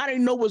shifting something. I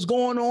didn't know what's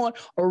going on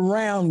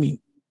around me.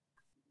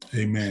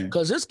 Amen.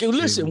 Because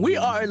listen,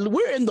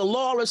 we're in the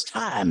lawless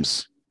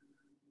times.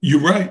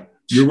 You're right.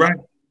 You're right.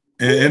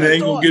 And it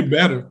ain't gonna get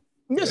better.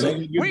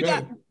 Listen, we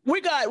got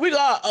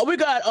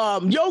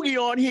Yogi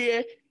on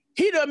here.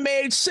 He done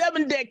made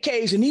 7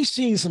 decades and he's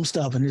seen some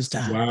stuff in his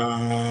time.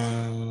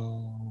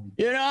 Wow.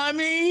 You know what I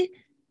mean?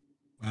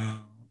 Wow.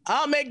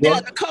 I'll make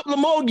that a couple of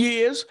more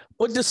years,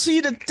 but to see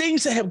the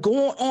things that have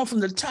gone on from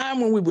the time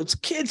when we was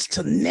kids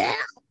to now.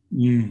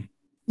 You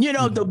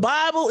know, the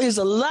Bible is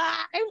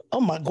alive.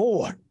 Oh my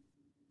God.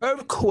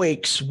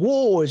 Earthquakes,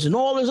 wars, and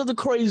all this other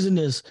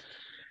craziness.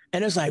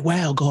 And it's like,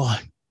 wow,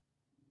 God.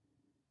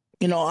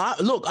 You know,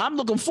 I'm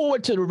looking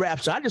forward to the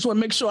rapture. I just want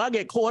to make sure I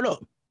get caught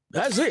up.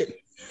 That's it.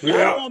 I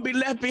don't want to be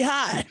left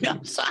behind.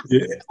 I'm sorry. I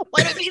don't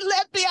want to be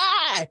left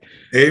behind.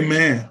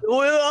 Amen. You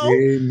know?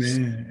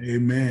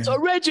 Amen. So,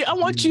 Reggie, I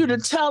want you to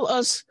tell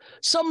us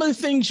some of the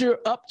things you're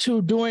up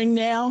to doing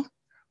now.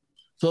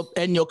 So,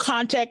 and your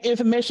contact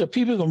information, so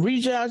people can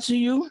reach out to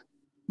you.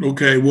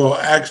 Okay. Well,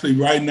 actually,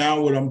 right now,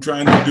 what I'm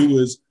trying to do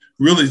is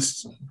really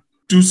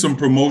do some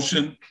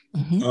promotion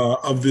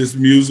of this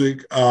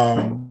music.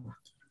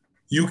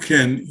 You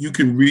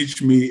can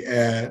reach me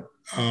at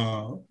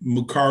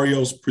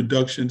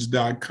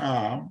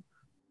MacariosProductions.com.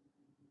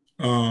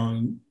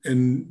 And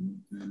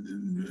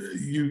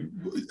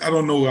I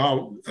don't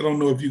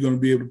know if you're going to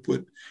be able to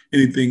put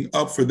anything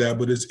up for that,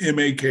 but it's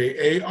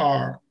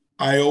MAKARIOS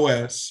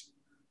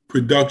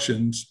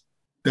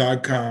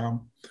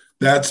Productions.com.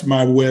 That's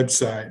my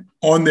website.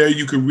 On there,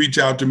 you can reach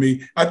out to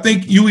me. I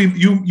think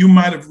you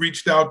might have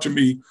reached out to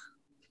me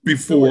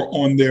before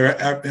on there.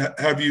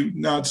 Have you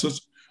not?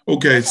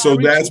 Okay, so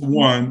that's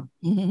one.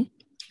 I mean,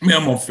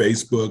 I'm on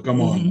Facebook.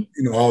 I'm on,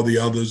 all the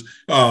others.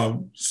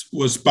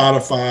 Was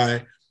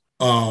Spotify,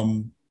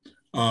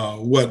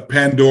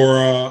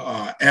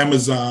 Pandora,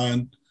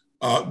 Amazon.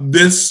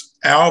 This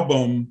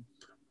album,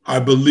 I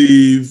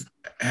believe,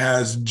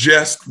 has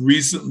just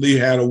recently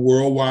had a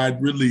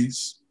worldwide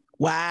release.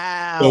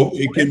 Wow! So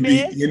it can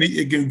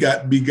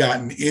be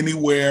gotten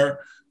anywhere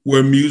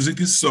where music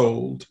is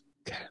sold.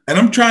 And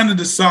I'm trying to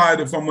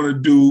decide if I'm going to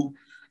do.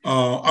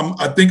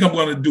 I think I'm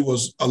going to do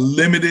a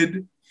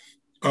limited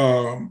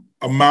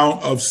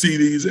amount of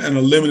CDs and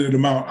a limited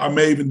amount. I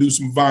may even do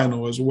some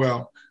vinyl as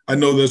well. I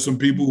know there's some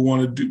people who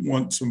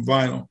want some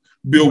vinyl.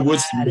 Bill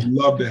Woodson would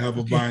love to have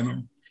a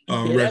vinyl.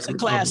 That's a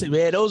classic,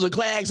 man. Those are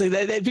classics.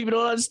 That people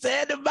don't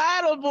understand the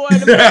vinyl, boy.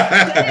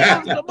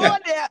 Come on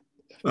there.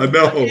 I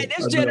know. Man,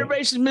 this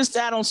generation missed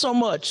out on so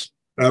much.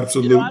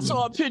 Absolutely. I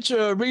saw a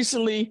picture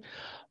recently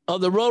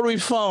of the rotary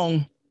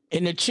phone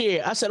in the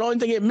chair. I said the only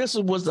thing it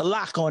misses was the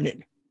lock on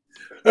it.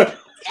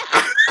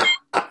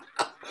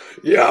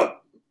 Yeah.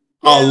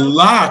 A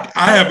lock.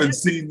 I haven't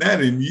seen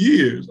that in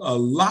years. A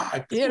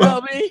lock. You know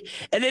what I mean?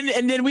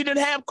 And then we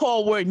didn't have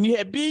call word. You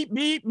had beep,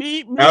 beep,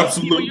 beep, beep.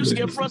 Absolutely. People used to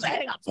get frustrated.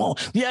 Hang up phone.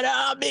 You know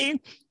what I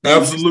mean?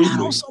 Absolutely. He missed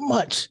out on so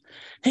much.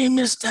 He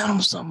missed out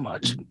on so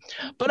much.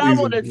 But I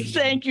want to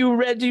thank you,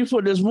 Reggie,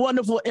 for this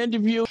wonderful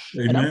interview.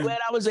 Amen. And I'm glad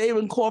I was able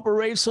to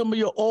incorporate some of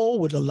your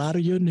old with a lot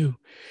of your new.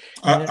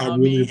 I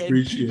really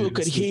appreciate it. People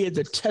could hear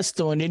the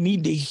testimony. They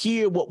need to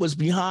hear what was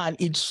behind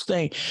each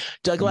thing.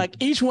 Like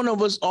each one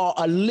of us are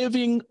a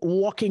living,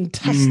 walking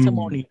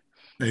testimony.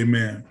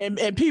 Amen.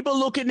 And people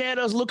looking at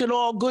us, looking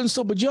all good and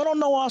stuff, but you don't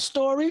know our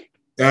story.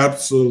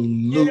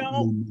 Absolutely.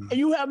 And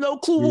you have no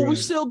clue what we're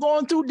still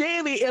going through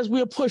daily as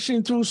we're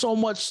pushing through so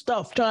much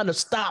stuff, trying to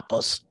stop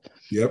us.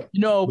 Yep.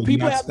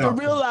 People have to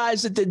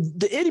realize that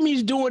the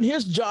enemy's doing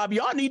his job.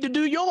 Y'all need to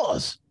do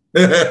yours.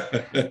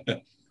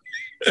 Amen.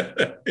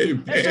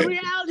 That's the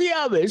reality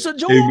of it. It's a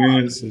job.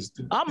 Amen,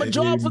 sister. I'm a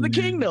job for the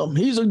kingdom.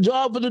 He's a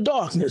job for the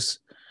darkness.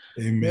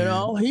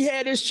 Amen. He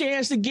had his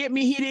chance to get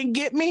me. He didn't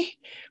get me.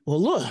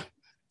 Well, look,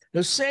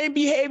 The same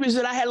behaviors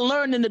that I had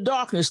learned in the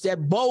darkness,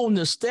 that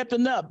boldness,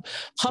 stepping up,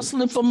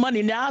 hustling for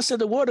money. Now I said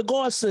the word of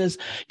God says,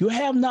 you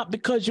have not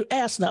because you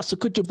ask not. So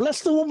could you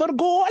bless the woman of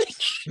God?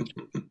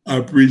 I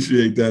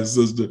appreciate that,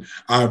 sister.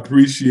 I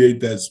appreciate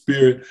that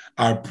spirit.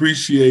 I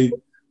appreciate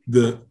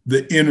the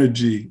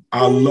energy.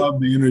 I love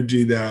the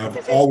energy that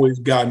I've always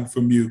gotten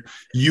from you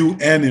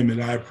and him.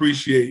 And I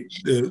appreciate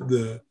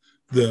the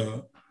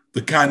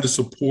kind of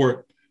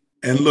support.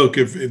 And look,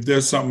 if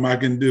there's something I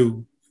can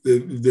do,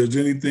 if there's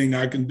anything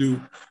I can do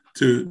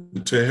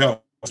to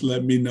help,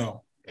 let me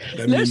know.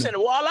 Listen,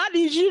 all I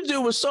need you to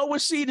do is sow a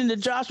seed in the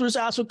Joshua's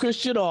House of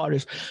Christian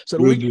Artists so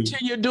that we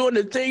continue doing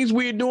the things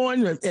we're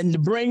doing and to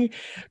bring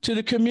to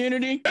the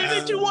community.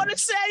 Did you want to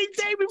say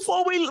anything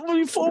before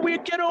we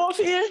get off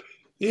here?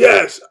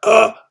 Yes.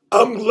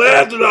 I'm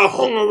glad that I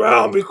hung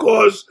around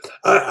because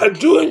I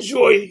do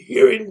enjoy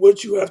hearing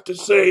what you have to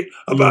say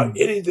about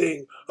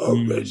anything,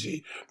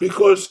 Reggie,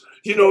 because,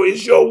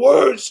 it's your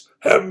words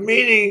have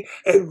meaning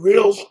and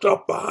real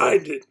stuff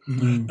behind it.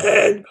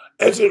 And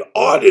as an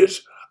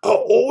artist, I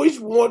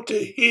always want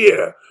to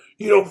hear,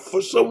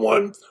 for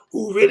someone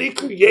who really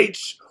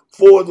creates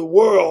for the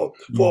world,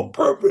 for a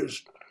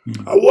purpose,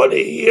 I want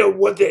to hear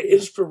what their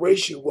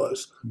inspiration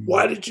was.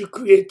 Why did you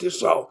create this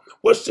song?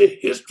 What's the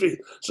history?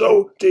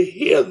 So to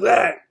hear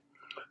that,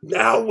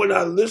 now when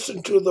I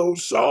listen to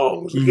those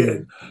songs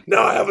again,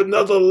 now I have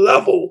another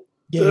level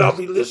that I'll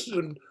be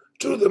listening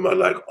to them. I'm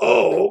like,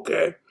 oh,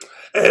 okay.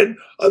 And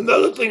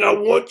another thing I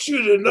want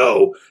you to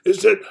know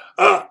is that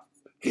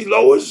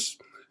Elois,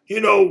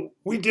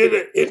 we did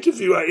an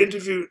interview. I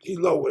interviewed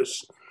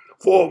Elois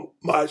for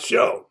my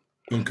show.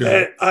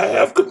 Okay. And I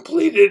have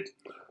completed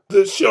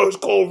the show. It's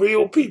called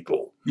Real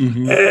People.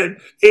 And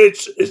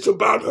it's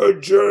about her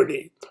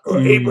journey, her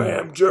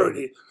Abraham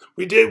journey.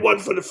 We did one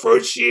for the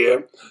first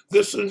year.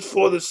 This one's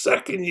for the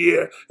second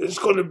year. It's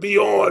going to be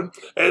on,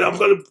 and I'm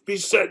going to be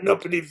setting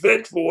up an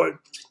event for it.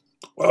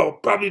 Well,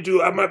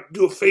 I might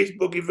do a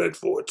Facebook event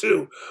for it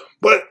too.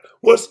 But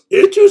what's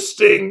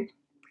interesting,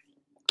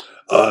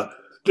 the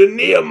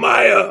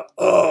Nehemiah,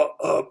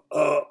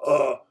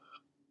 A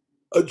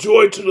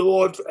Joy to the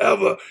Lord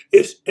Forever,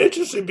 is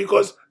interesting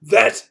because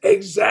that's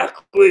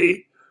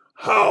exactly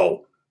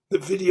how the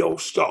video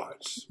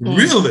starts.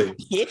 Really?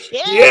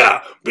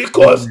 Yeah,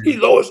 because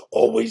Elois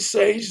always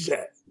says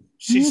that.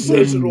 She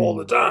says it all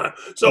the time.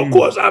 So, of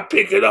course, I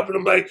pick it up and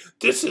I'm like,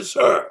 this is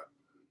her.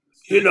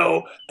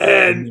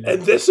 And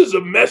this is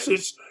a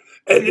message,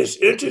 and it's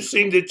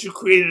interesting that you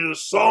created a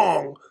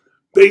song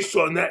based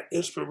on that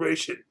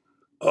inspiration.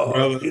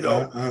 God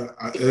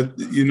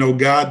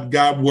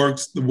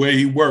works the way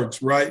He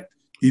works, right?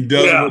 He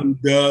does what He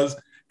does,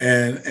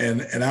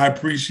 and I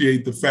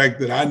appreciate the fact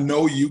that I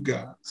know you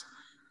guys.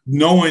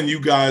 Knowing you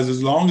guys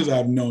as long as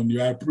I've known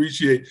you, I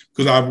appreciate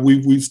because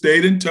we've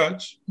stayed in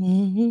touch.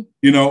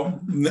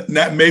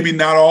 Maybe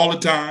not all the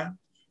time.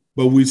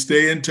 But we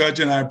stay in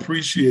touch, and I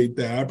appreciate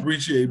that. I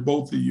appreciate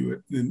both of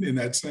you in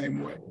that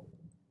same way.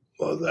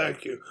 Well,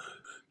 thank you.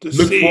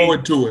 Look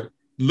forward to it.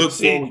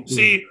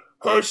 See,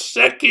 her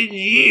second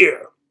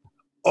year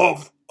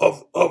of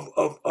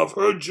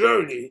her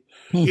journey,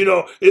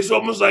 it's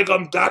almost like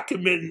I'm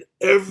documenting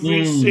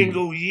every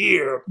single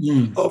year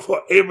of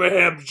her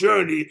Abraham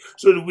journey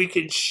so that we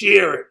can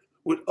share it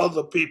with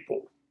other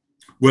people.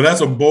 Well,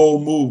 that's a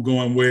bold move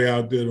going way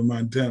out there to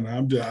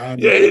Montana.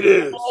 It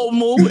is. Bold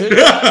move.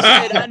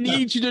 I said, I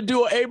need you to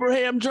do an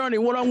Abraham journey.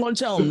 What I'm going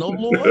to tell him? No,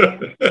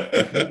 Lord.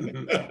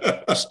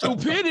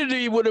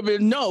 Stupidity would have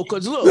been no,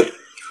 because look,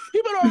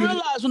 people don't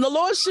realize when the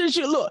Lord says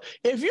you, look,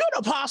 if you're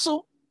an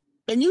apostle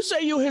and you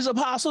say you're his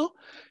apostle,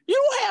 you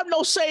don't have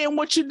no say in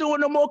what you're doing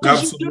no more.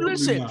 Because you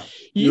listen,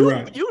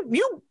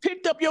 you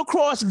picked up your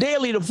cross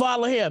daily to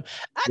follow him.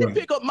 I didn't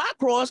pick up my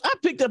cross. I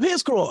picked up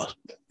his cross.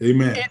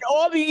 Amen. And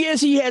all the years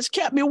he has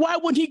kept me, why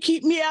wouldn't he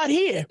keep me out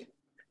here?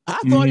 I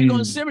thought he was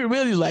going to send me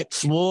really like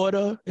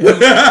Florida. But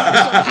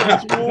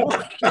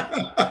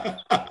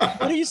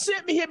he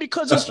sent me here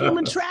because it's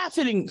human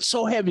trafficking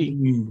so heavy.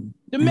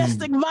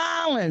 Domestic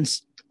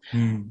violence,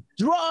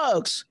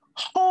 drugs,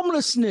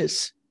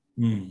 homelessness.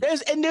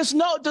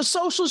 The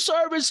social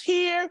service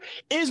here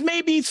is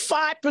maybe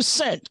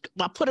 5%.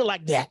 I put it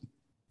like that.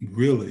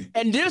 Really?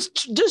 And this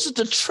is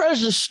the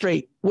treasure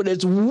strait with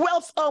its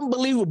wealth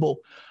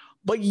unbelievable,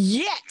 but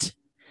yet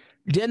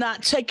they're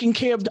not taking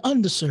care of the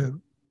underserved.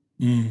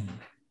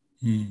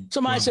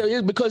 Somebody said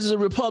it's because it's a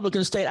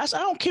Republican state. I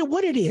said, I don't care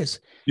what it is.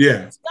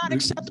 Yeah. It's not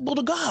acceptable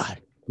to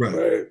God.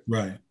 Right.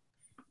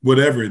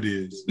 Whatever it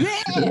is.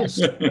 Yes.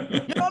 You know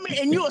what I mean?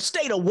 And you're a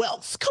state of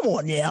wealth. Come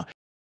on now.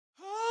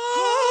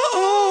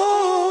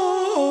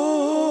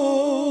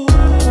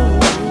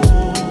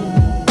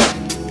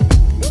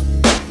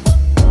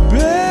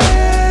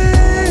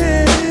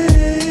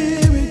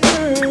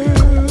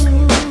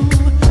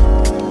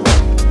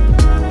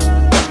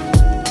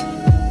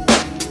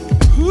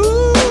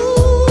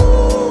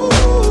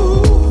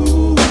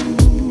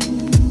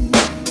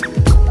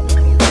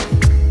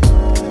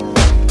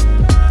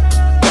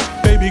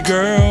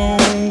 Girl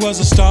was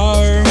a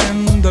star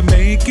in the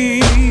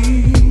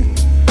making.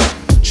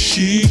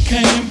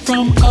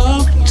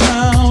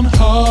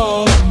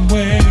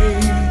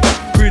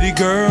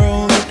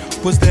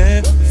 was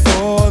there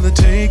for the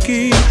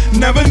taking.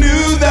 Never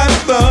knew that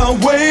the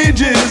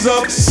wages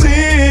of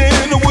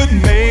sin would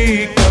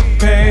make her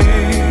pay.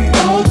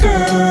 A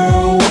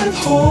girl with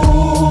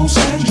hopes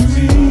and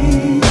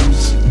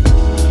dreams,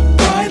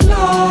 bright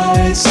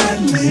lights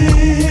and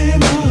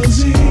limousines,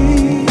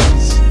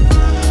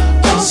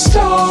 a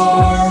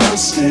star on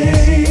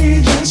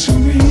stage and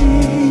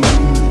screen.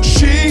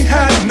 She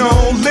had no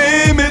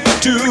limit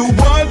to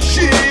what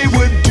she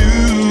would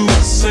do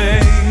or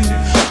say.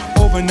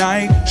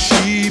 Overnight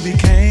she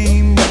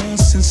became a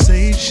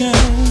sensation.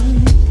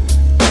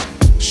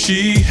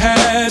 She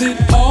had it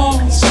all,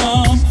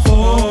 some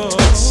folks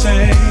would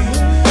say.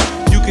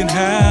 You can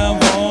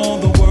have all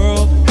the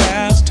world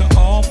has to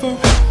offer,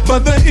 but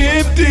the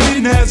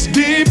emptiness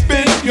deep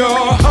in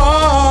your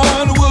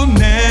heart will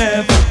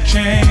never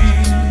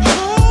change.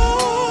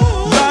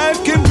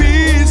 Life can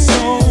be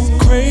so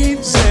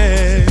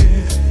crazy.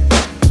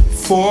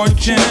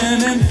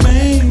 Fortune and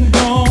fame